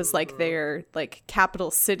 really. It was like their like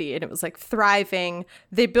capital city, and it was like thriving.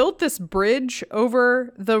 They built this bridge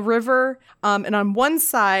over the river. And on one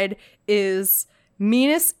side is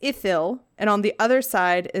Minas Ithil, and on the other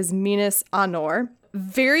side is Minas Anor.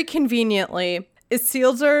 Very conveniently,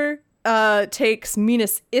 Isildur takes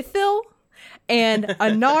Minas Ithil, and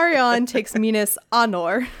Anarion takes Minas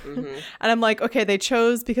Anor. And I'm like, okay, they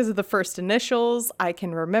chose because of the first initials. I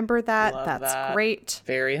can remember that. That's great.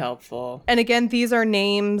 Very helpful. And again, these are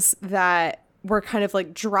names that were kind of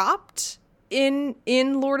like dropped in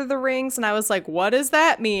Lord of the Rings, and I was like, what does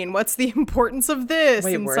that mean? What's the importance of this?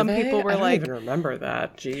 Wait, and some people were like, I don't even remember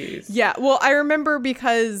that. Jeez. Yeah, well, I remember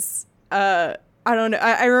because I don't know.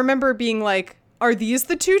 I remember being like, are these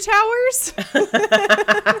the two towers?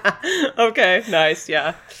 Okay, nice.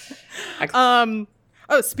 Yeah.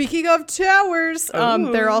 Speaking of towers,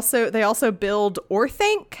 they also build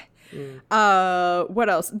Orthanc. What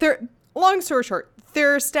else? Long story short,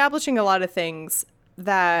 they're establishing a lot of things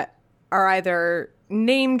that are either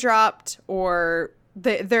name dropped or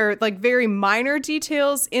they're like very minor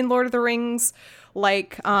details in Lord of the Rings,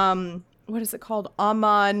 like what is it called?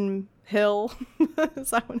 Amon Hill. Is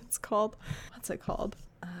that what it's called? What's it called?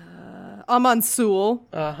 Amon Sul.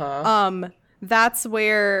 That's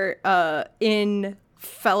where in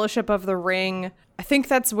Fellowship of the Ring, I think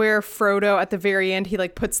that's where Frodo at the very end, he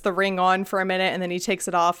like puts the ring on for a minute and then he takes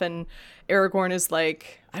it off, and Aragorn is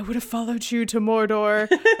like, I would have followed you to Mordor.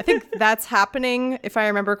 I think that's happening, if I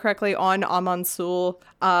remember correctly, on Amon Sul.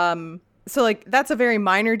 So like that's a very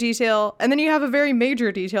minor detail. And then you have a very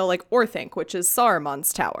major detail like Orthanc, which is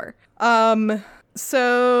Saruman's tower.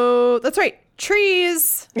 So that's right.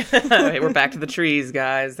 trees. We're back to the trees,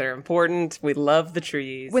 guys. They're important. We love the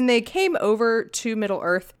trees. When they came over to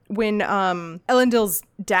Middle-earth, when Elendil's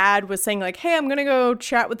dad was saying like, hey, I'm going to go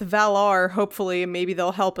chat with the Valar, hopefully, maybe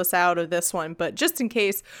they'll help us out of this one. But just in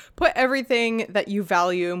case, put everything that you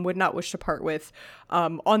value and would not wish to part with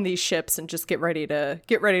on these ships and just get ready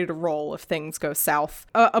to roll if things go south.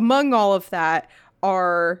 Among all of that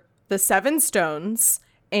are the 7 stones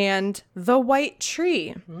and the white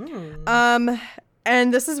tree.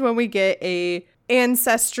 And this is when we get a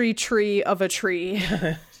ancestry tree of a tree.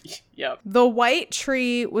 Yep. The white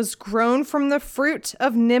tree was grown from the fruit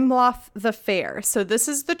of Nimloth the Fair. So this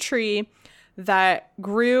is the tree that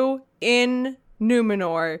grew in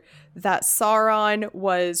Numenor that Sauron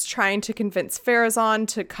was trying to convince Pharazôn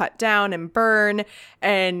to cut down and burn.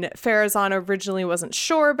 And Pharazôn originally wasn't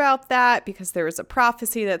sure about that because there was a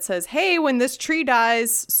prophecy that says, hey, when this tree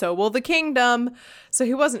dies, so will the kingdom. So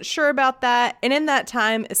he wasn't sure about that. And in that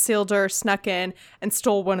time, Isildur snuck in and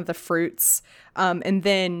stole one of the fruits. And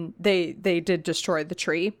then they did destroy the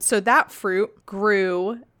tree. So that fruit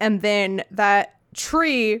grew. And then that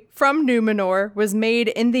tree from Numenor was made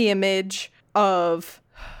in the image of...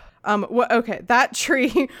 that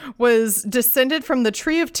tree was descended from the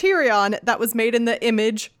tree of Tirion that was made in the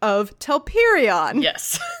image of Telperion.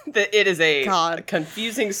 Yes. It is a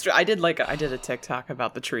confusing I did a TikTok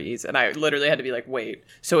about the trees, and I literally had to be like, wait,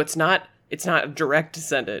 so it's not a direct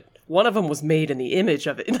descendant. One of them was made in the image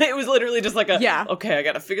of it. It was literally just like okay, I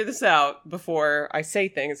got to figure this out before I say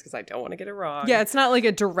things because I don't want to get it wrong. Yeah, it's not like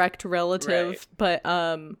a direct relative, right.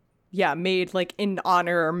 But made like in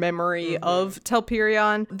honor or memory of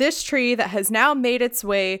Telperion. This tree that has now made its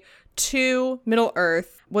way to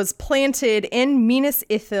Middle-earth was planted in Minas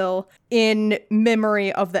Ithil in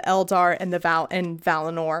memory of the Eldar and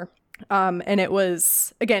Valinor. And it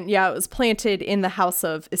was, again, it was planted in the house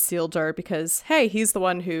of Isildur because, hey, he's the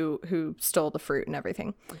one who stole the fruit and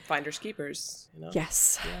everything. Finders keepers. You know?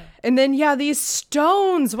 Yes. Yeah. And then, these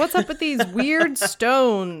stones. What's up with these weird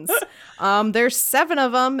stones? There's 7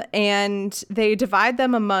 of them, and they divide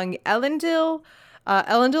them among Elendil.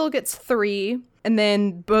 Elendil gets 3, and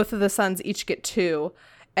then both of the sons each get 2.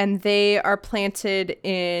 And they are planted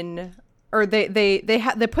in... Or they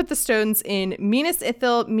put the stones in Minas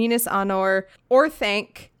Ithil, Minas Anor,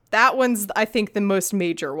 Orthanc. That one's, I think, the most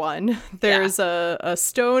major one. There's a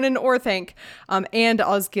stone in Orthanc, and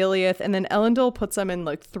Osgiliath, and then Elendil puts them in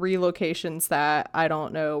like 3 locations that I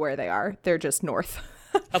don't know where they are. They're just north.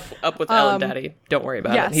 up with Ellen Daddy. Don't worry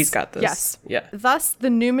about it. He's got this. Yes. Yeah. Thus, the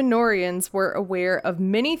Numenorians were aware of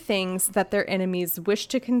many things that their enemies wished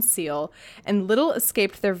to conceal, and little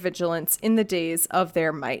escaped their vigilance in the days of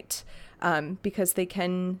their might. Because they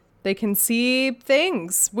can see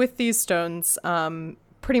things with these stones,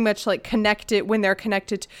 pretty much like connected when they're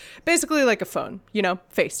connected, basically like a phone,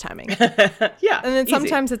 FaceTiming. Yeah. And then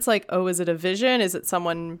sometimes it's like, oh, is it a vision? Is it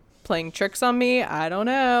someone playing tricks on me? I don't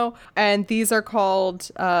know. And these are called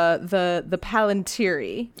the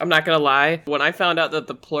Palantiri. I'm not gonna lie. When I found out that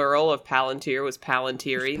the plural of Palantir was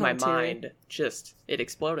Palantiri, my mind it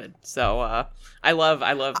exploded. So I love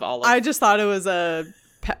all of. I just thought it was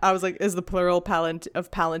I was like, is the plural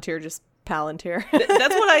of Palantir just Palantir?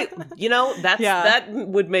 That's what that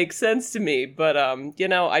would make sense to me. But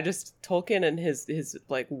I just Tolkien and his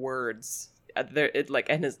like words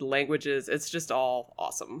and his languages, it's just all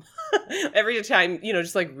awesome. Every time,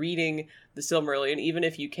 just like reading the Silmarillion, even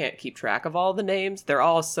if you can't keep track of all the names, they're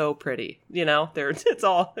all so pretty. It's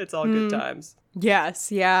all good times.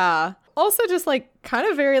 Yes, yeah. Also just like kind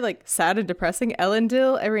of very like sad and depressing.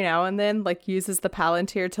 Elendil every now and then like uses the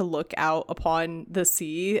Palantir to look out upon the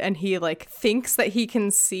sea, and he like thinks that he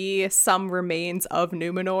can see some remains of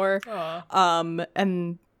Numenor. Aww.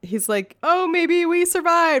 And he's like, oh, maybe we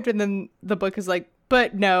survived. And then the book is like,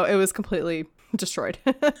 but no, it was completely destroyed.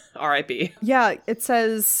 R.I.P. Yeah, it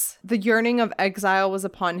says the yearning of exile was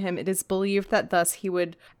upon him. It is believed that thus he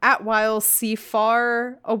would at whiles see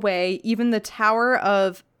far away even the tower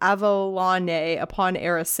of Avalone upon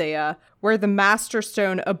Eressëa, where the Master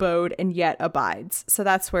Stone abode and yet abides. So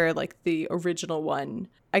that's where like the original one,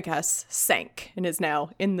 I guess, sank and is now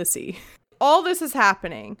in the sea. All this is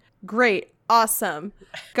happening. Great. Awesome.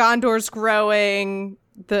 Gondor's growing.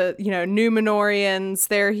 The, Numenorians,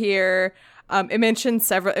 they're here.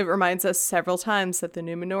 It reminds us several times that the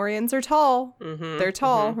Numenorians are tall. Mm-hmm, they're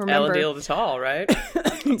tall, remember? Elendil the Tall, right?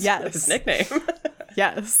 Yes. His nickname.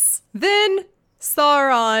 Yes. Then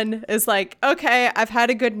Sauron is like, okay, I've had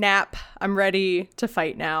a good nap. I'm ready to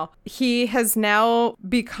fight now. He has now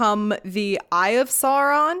become the Eye of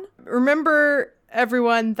Sauron. Remember,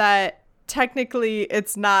 everyone, that technically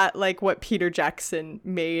it's not like what Peter Jackson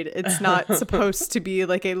made. It's not supposed to be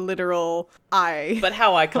like a literal eye. But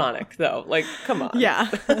how iconic, though. Like, come on. Yeah.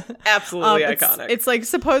 Absolutely iconic. It's like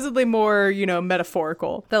supposedly more, you know,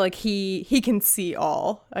 metaphorical. That like he can see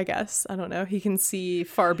all, I guess. I don't know. He can see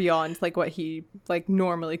far beyond like what he like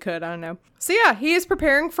normally could. I don't know. So yeah, he is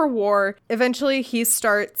preparing for war. Eventually he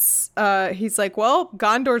starts, he's like, well,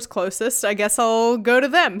 Gondor's closest. I guess I'll go to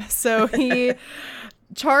them. So he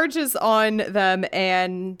charges on them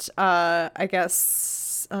and I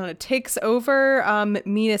guess takes over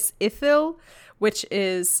Minas Ithil, which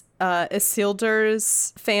is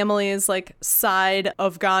Isildur's family's like side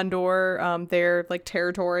of Gondor, their like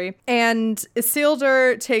territory. And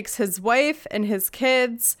Isildur takes his wife and his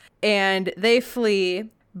kids and they flee.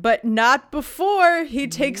 But not before he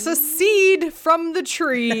takes a seed from the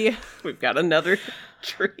tree. We've got another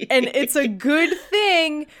tree. And it's a good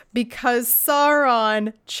thing because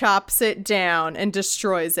Sauron chops it down and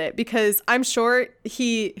destroys it. Because I'm sure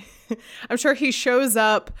he shows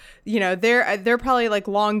up, you know, they're probably like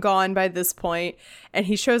long gone by this point. And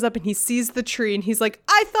he shows up and he sees the tree and he's like,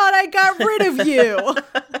 I thought I got rid of you.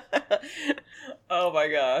 Oh my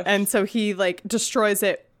gosh. And so he like destroys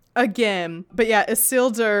it again. But yeah,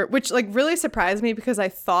 Isildur, which like really surprised me because I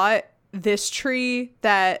thought this tree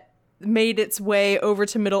that made its way over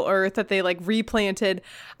to Middle Earth that they like replanted,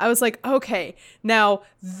 I was like, okay, now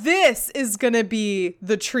this is gonna be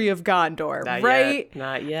the tree of Gondor, Not right? Yet.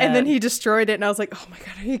 Not yet. And then he destroyed it and I was like, oh my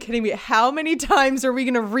god, are you kidding me? How many times are we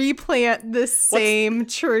gonna replant this same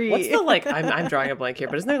tree? What's the like I'm drawing a blank here,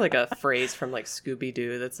 but isn't there like a phrase from like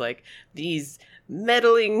Scooby-Doo that's like these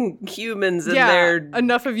meddling humans and their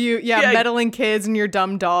enough of you meddling kids and your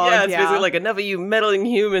dumb dog. Yeah, it's basically like enough of you meddling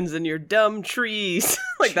humans and your dumb trees.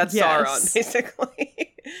 Like that's Sauron,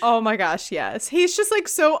 basically. Oh my gosh, yes. He's just like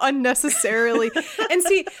so unnecessarily. And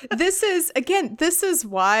see, this is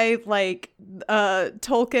why like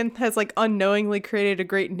Tolkien has like unknowingly created a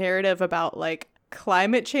great narrative about like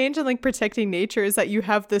climate change and like protecting nature, is that you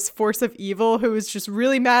have this force of evil who is just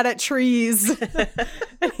really mad at trees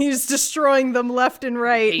and he's destroying them left and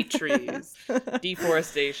right. Hate trees.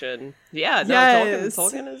 Deforestation. Yeah, no, yes.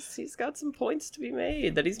 Tolkien he's got some points to be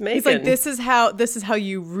made that he's making. He's like, this is how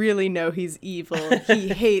you really know he's evil. He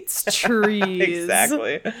hates trees.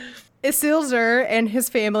 Exactly. Isildur and his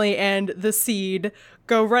family and the seed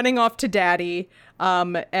go running off to Daddy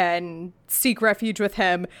and seek refuge with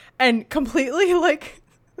him, and completely like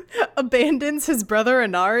abandons his brother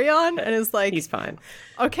Anarion and is like, he's fine.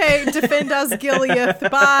 Okay, defend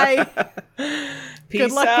Osgiliath. Bye. Peace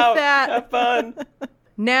Good luck out. with that. Have fun.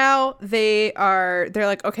 Now they're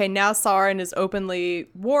like, okay, now Sauron is openly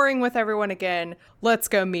warring with everyone again. Let's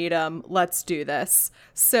go meet him. Let's do this.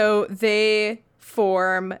 So they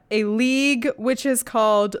form a league which is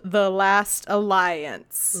called the Last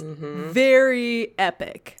Alliance. Mm-hmm. Very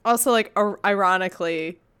epic. Also, like,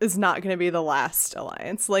 ironically, is not going to be the last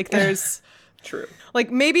alliance. Like, there's true,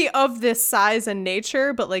 like, maybe of this size and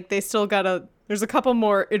nature, but like they still there's a couple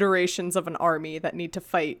more iterations of an army that need to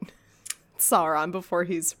fight Sauron before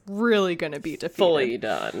he's really going to be defeated. Fully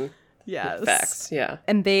done. Yes. Facts, yeah.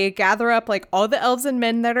 And they gather up like all the elves and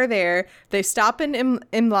men that are there. They stop in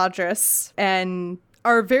Imladris and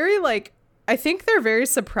are very like, I think they're very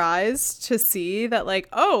surprised to see that like,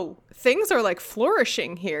 oh, things are like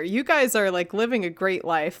flourishing here. You guys are like living a great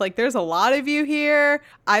life. Like there's a lot of you here.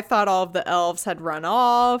 I thought all of the elves had run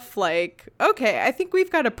off. Like, okay, I think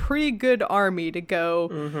we've got a pretty good army to go.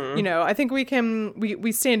 Mm-hmm. You know, I think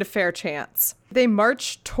we stand a fair chance. They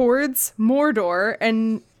march towards Mordor,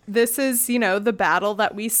 and this is, you know, the battle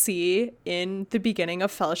that we see in the beginning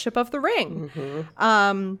of Fellowship of the Ring.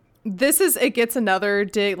 Mm-hmm. It gets another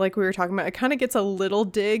dig, like we were talking about. It kind of gets a little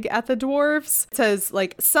dig at the dwarves. It says,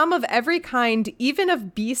 like, some of every kind, even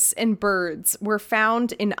of beasts and birds, were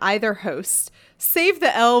found in either host, save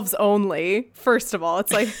the elves only. First of all,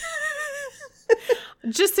 it's like,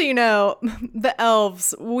 just so you know, the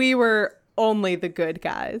elves, we were only the good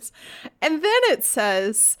guys. And then it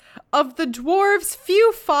says, of the dwarves,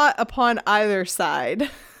 few fought upon either side.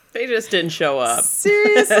 They just didn't show up.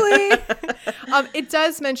 Seriously? It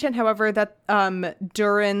does mention, however, that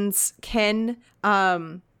Durin's kin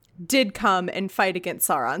did come and fight against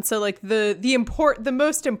Sauron. So like the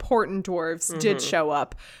most important dwarves did show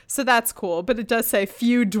up. So that's cool. But it does say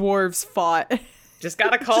few dwarves fought. Just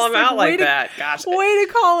gotta call him out like that. Gosh. Way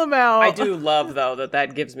to call him out. I do love, though,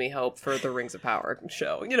 that gives me hope for the Rings of Power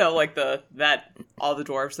show. You know, like that all the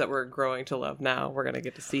dwarves that we're growing to love now, we're gonna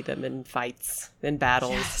get to see them in fights, in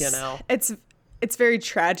battles, yes. You know. it's very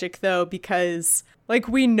tragic though, because like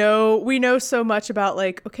we know so much about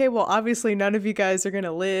like, okay, well, obviously none of you guys are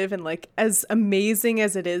gonna live, and like as amazing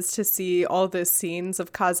as it is to see all those scenes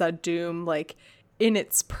of Khazad-dûm like in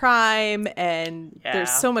its prime, and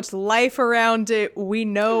there's so much life around it, we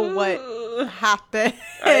know what happened.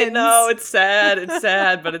 I know, it's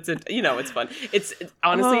sad, but it's it's fun. It's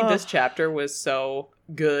honestly, this chapter was so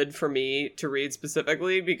good for me to read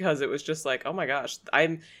specifically because it was just like, oh my gosh,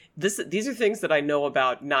 these are things that I know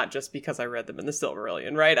about, not just because I read them in the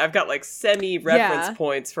Silmarillion, right? I've got like semi-reference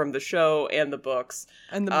points from the show and the books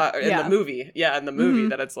and the movie. Yeah, and the movie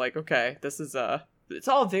that it's like, okay, this is it's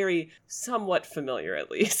all very somewhat familiar, at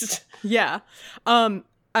least. Yeah.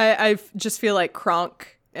 I just feel like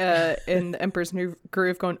Kronk in the Emperor's New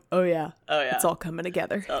Groove going, oh yeah, it's all coming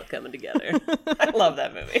together. It's all coming together. I love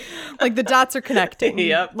that movie. Like the dots are connecting.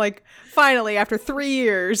 Yep. Like finally, after 3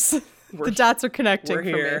 years, the dots are connecting for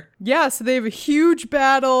me. Yeah, so they have a huge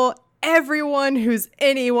battle. Anyone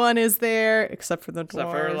is there except for the dwarves.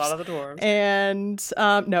 Except for a lot of the dwarves. And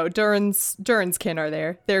no, Durin's kin are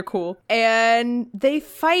there. They're cool. And they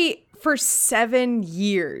fight for 7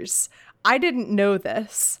 years. I didn't know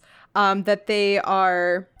this. That they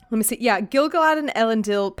are, let me see. Yeah, Gil-galad and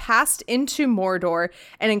Elendil passed into Mordor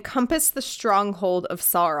and encompassed the stronghold of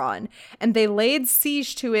Sauron. And they laid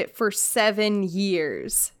siege to it for 7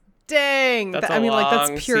 years. Dang.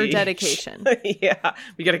 That's pure siege. Dedication. Yeah.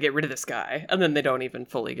 We got to get rid of this guy. And then they don't even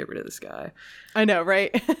fully get rid of this guy. I know,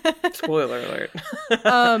 right? Spoiler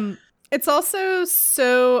alert. It's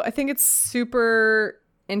also I think it's super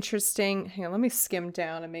interesting. Hang on, let me skim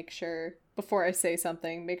down and make sure before I say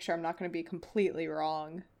something, make sure I'm not going to be completely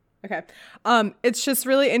wrong. Okay. It's just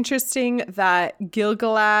really interesting that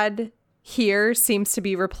Gil-galad here seems to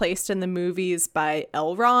be replaced in the movies by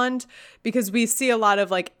Elrond, because we see a lot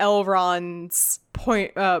of like Elrond's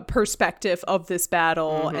perspective of this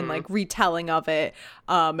battle and like retelling of it.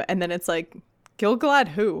 And then it's like, Gil-galad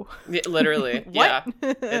who? Yeah, literally. What?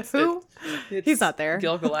 Yeah. Who? He's not there.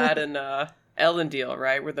 Gil-galad and Elendil,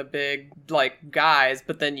 right? Were the big like guys,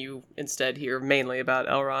 but then you instead hear mainly about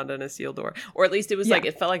Elrond and Isildur, or at least it was like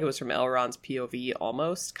it felt like it was from Elrond's POV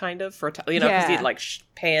almost, kind of because he'd like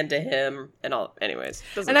pan to him and all. Anyways,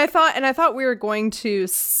 I thought we were going to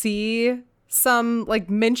see some like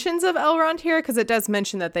mentions of Elrond here, because it does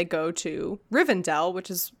mention that they go to Rivendell,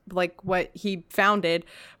 which is like what he founded,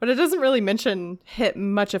 but it doesn't really mention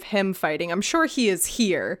much of him fighting. I'm sure he is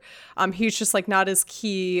here. He's just like not as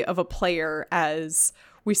key of a player as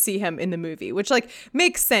we see him in the movie, which like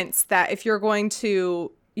makes sense that if you're going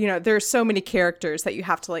to, there's so many characters that you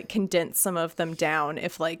have to like condense some of them down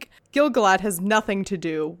if like Gil-galad has nothing to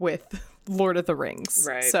do with Lord of the Rings.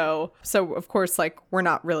 Right. So of course, like we're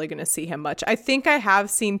not really going to see him much. I think I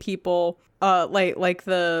have seen people like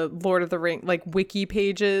the Lord of the Ring like wiki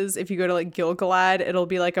pages. If you go to like Gil-galad, it'll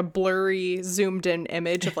be like a blurry zoomed in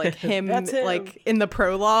image of like him, like in the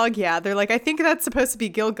prologue. Yeah, they're like, I think that's supposed to be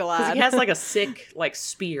Gil-galad. He has like a sick like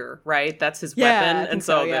spear, right? That's his weapon. And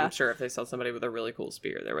so I'm sure if they saw somebody with a really cool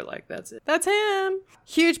spear, they were like, that's it. That's him.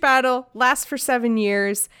 Huge battle, lasts for 7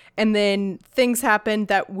 years, and then things happen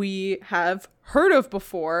that we have heard of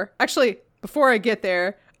before. Actually, before I get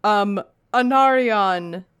there,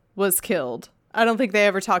 Anarion was killed. I don't think they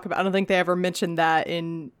ever mentioned that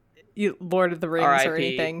in Lord of the Rings R.I.P. or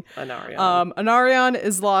anything. Anarion. Anarion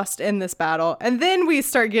is lost in this battle. And then we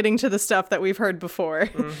start getting to the stuff that we've heard before.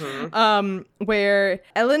 Where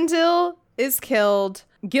Elendil is killed.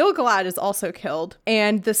 Gil-galad is also killed.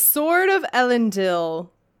 And the sword of Elendil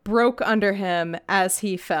broke under him as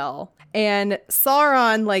he fell. And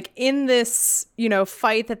Sauron, like in this,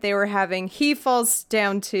 fight that they were having, he falls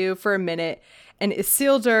down too for a minute. And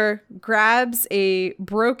Isildur grabs a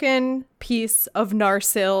broken piece of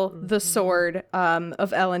Narsil, the sword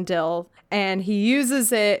of Elendil, and he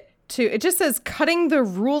uses it it just says, cutting the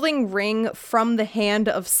ruling ring from the hand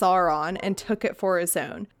of Sauron, and took it for his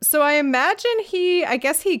own. So I imagine he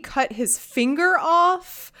cut his finger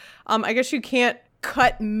off. I guess you can't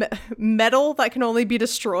cut metal that can only be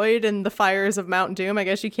destroyed in the fires of Mount Doom. I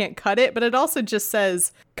guess you can't cut it, but it also just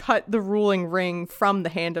says cut the ruling ring from the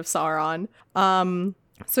hand of Sauron.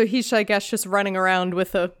 So he's, I guess, just running around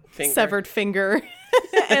with a severed finger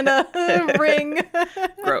and a ring.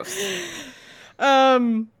 Gross.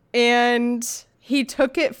 And he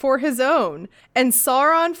took it for his own. And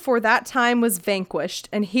Sauron for that time was vanquished,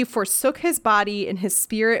 and he forsook his body, and his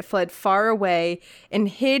spirit fled far away and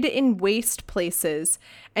hid in waste places,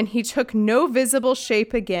 and he took no visible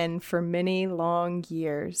shape again for many long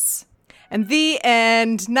years. And the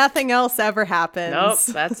end. Nothing else ever happens. Nope,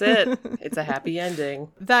 that's it. It's a happy ending.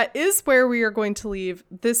 That is where we are going to leave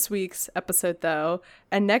this week's episode, though.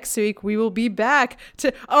 And next week, we will be back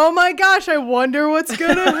to, oh my gosh, I wonder what's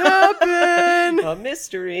going to happen. A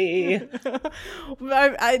mystery.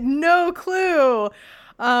 I no clue.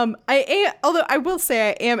 Although I will say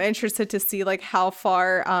I am interested to see like how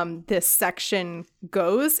far this section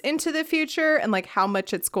goes into the future and like how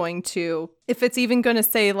much it's going to, if it's even going to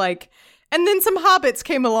say like, and then some hobbits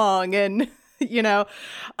came along and, you know,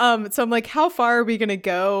 so I'm like, how far are we going to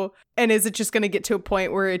go? And is it just going to get to a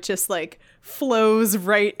point where it just like flows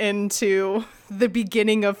right into the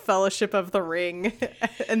beginning of Fellowship of the Ring?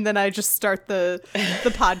 And then I just start the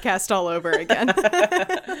podcast all over again.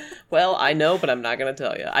 Well, I know, but I'm not going to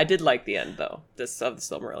tell you. I did like the end, though, of the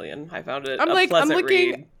Silmarillion. I found it pleasant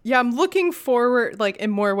read. Yeah, I'm looking forward, like, in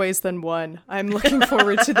more ways than one. I'm looking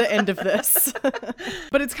forward to the end of this.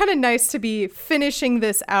 But it's kind of nice to be finishing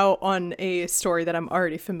this out on a story that I'm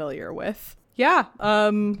already familiar with. Yeah,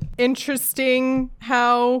 interesting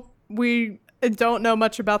how we don't know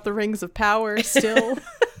much about the Rings of Power still.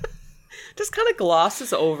 Just kind of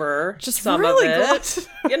glosses over just some really of it. glosses.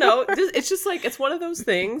 You know, it's just like, it's one of those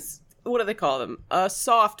things. What do they call them? A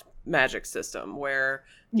soft magic system where,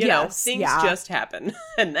 you know, things just happen.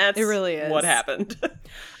 And that's it really is what happened.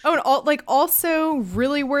 Oh, and also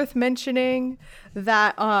really worth mentioning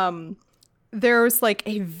that there's like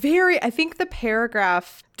I think the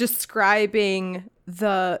paragraph describing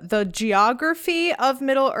the geography of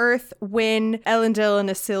Middle Earth when Elendil and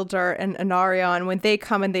Isildur and Anarion, when they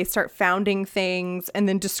come and they start founding things and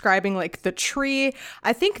then describing like the tree.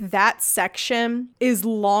 I think that section is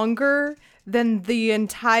longer than the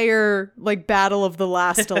entire like Battle of the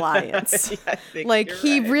Last Alliance. Yeah, like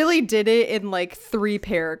he really did it in like 3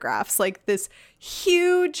 paragraphs, like this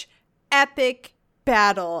huge epic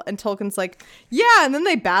battle, and Tolkien's like, yeah, and then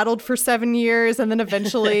they battled for 7 years, and then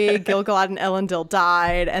eventually Gil-galad and Elendil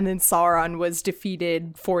died, and then Sauron was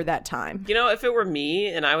defeated for that time. You know, if it were me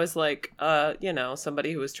and I was like, you know,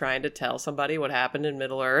 somebody who was trying to tell somebody what happened in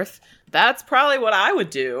Middle-earth, that's probably what I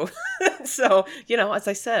would do. So, you know, as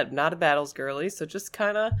I said, not a battles girly, so just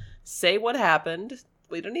kind of say what happened.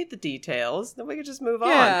 We don't need the details. Then we could just move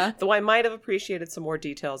on. Though I might have appreciated some more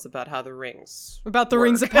details about how the rings About the work.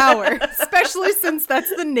 Rings of Power. Especially since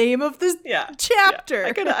that's the name of this chapter.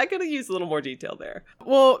 Yeah. I could have used a little more detail there.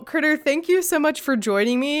 Well, Critter, thank you so much for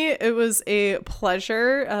joining me. It was a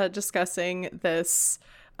pleasure discussing this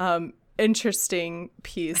interesting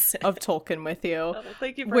piece of Tolkien with you. Well,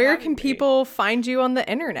 thank you for Where having can me. people find you on the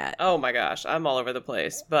internet? Oh my gosh, I'm all over the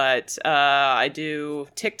place. But I do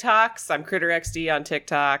TikToks. I'm CritterXD on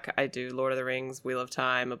TikTok. I do Lord of the Rings, Wheel of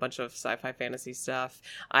Time, a bunch of sci-fi fantasy stuff.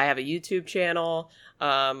 I have a YouTube channel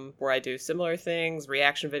where I do similar things,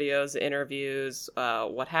 reaction videos, interviews,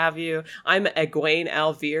 what have you. I'm Egwene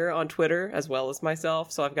Alvear on Twitter as well as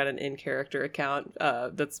myself. So I've got an in-character account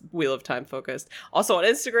that's Wheel of Time focused. Also on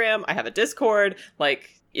Instagram, I have a Discord.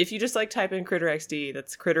 Like, if you just like type in CritterXD,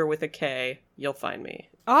 that's Critter with a K, you'll find me.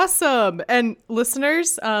 Awesome. And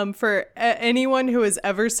listeners, for anyone who has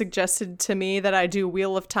ever suggested to me that I do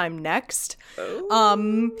Wheel of Time next,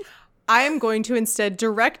 I am going to instead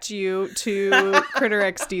direct you to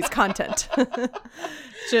CritterXD's content.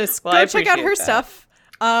 Just go check out her stuff.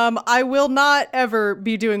 I will not ever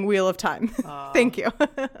be doing Wheel of Time. Thank you.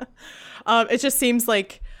 It just seems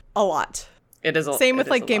like a lot. It is same with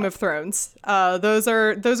like Game of Thrones. Those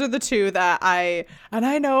are the two that I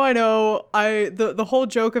know. The whole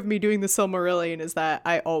joke of me doing the Silmarillion is that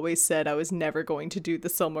I always said I was never going to do the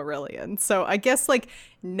Silmarillion. So I guess like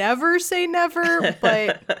never say never,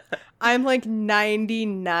 but I'm like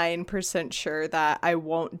 99% sure that I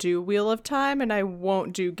won't do Wheel of Time and I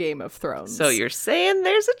won't do Game of Thrones. So you're saying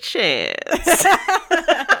there's a chance.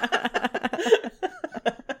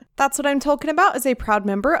 That's What I'm Talking About is a proud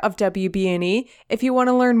member of WBNE. If you want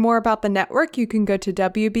to learn more about the network, you can go to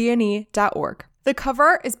WBNE.org. The cover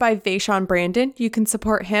art is by Vaishon Brandon. You can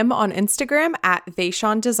support him on Instagram at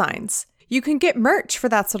Vaishon Designs. You can get merch for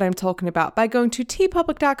That's What I'm Talking About by going to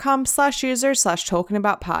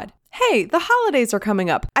tpublic.com/user/talkingaboutpod. Hey, the holidays are coming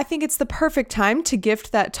up. I think it's the perfect time to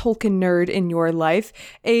gift that Tolkien nerd in your life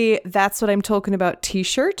a That's What I'm Talking About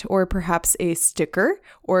t-shirt, or perhaps a sticker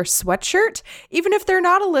or sweatshirt. Even if they're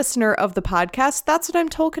not a listener of the podcast, That's What I'm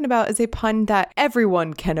Talking About is a pun that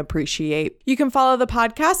everyone can appreciate. You can follow the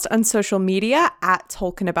podcast on social media at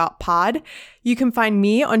TolkienAboutPod. You can find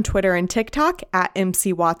me on Twitter and TikTok at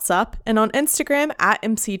MCWatsUp and on Instagram at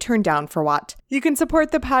MCTurndownForWhat. You can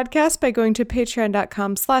support the podcast by going to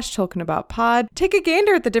patreon.com/TolkienAboutPod. Take a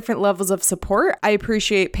gander at the different levels of support. I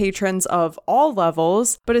appreciate patrons of all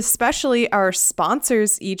levels, but especially our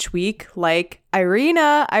sponsors each week, like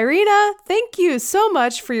Irina. Irina, thank you so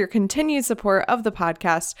much for your continued support of the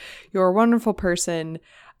podcast. You're a wonderful person.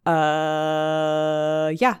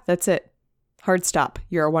 Yeah, that's it. Hard stop.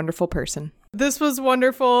 You're a wonderful person. This was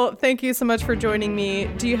wonderful. Thank you so much for joining me.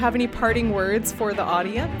 Do you have any parting words for the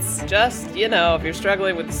audience? Just, if you're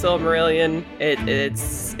struggling with the Silmarillion,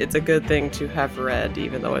 it's a good thing to have read,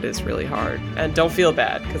 even though it is really hard. And don't feel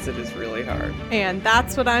bad, because it is really hard. And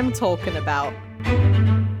that's what I'm talking about.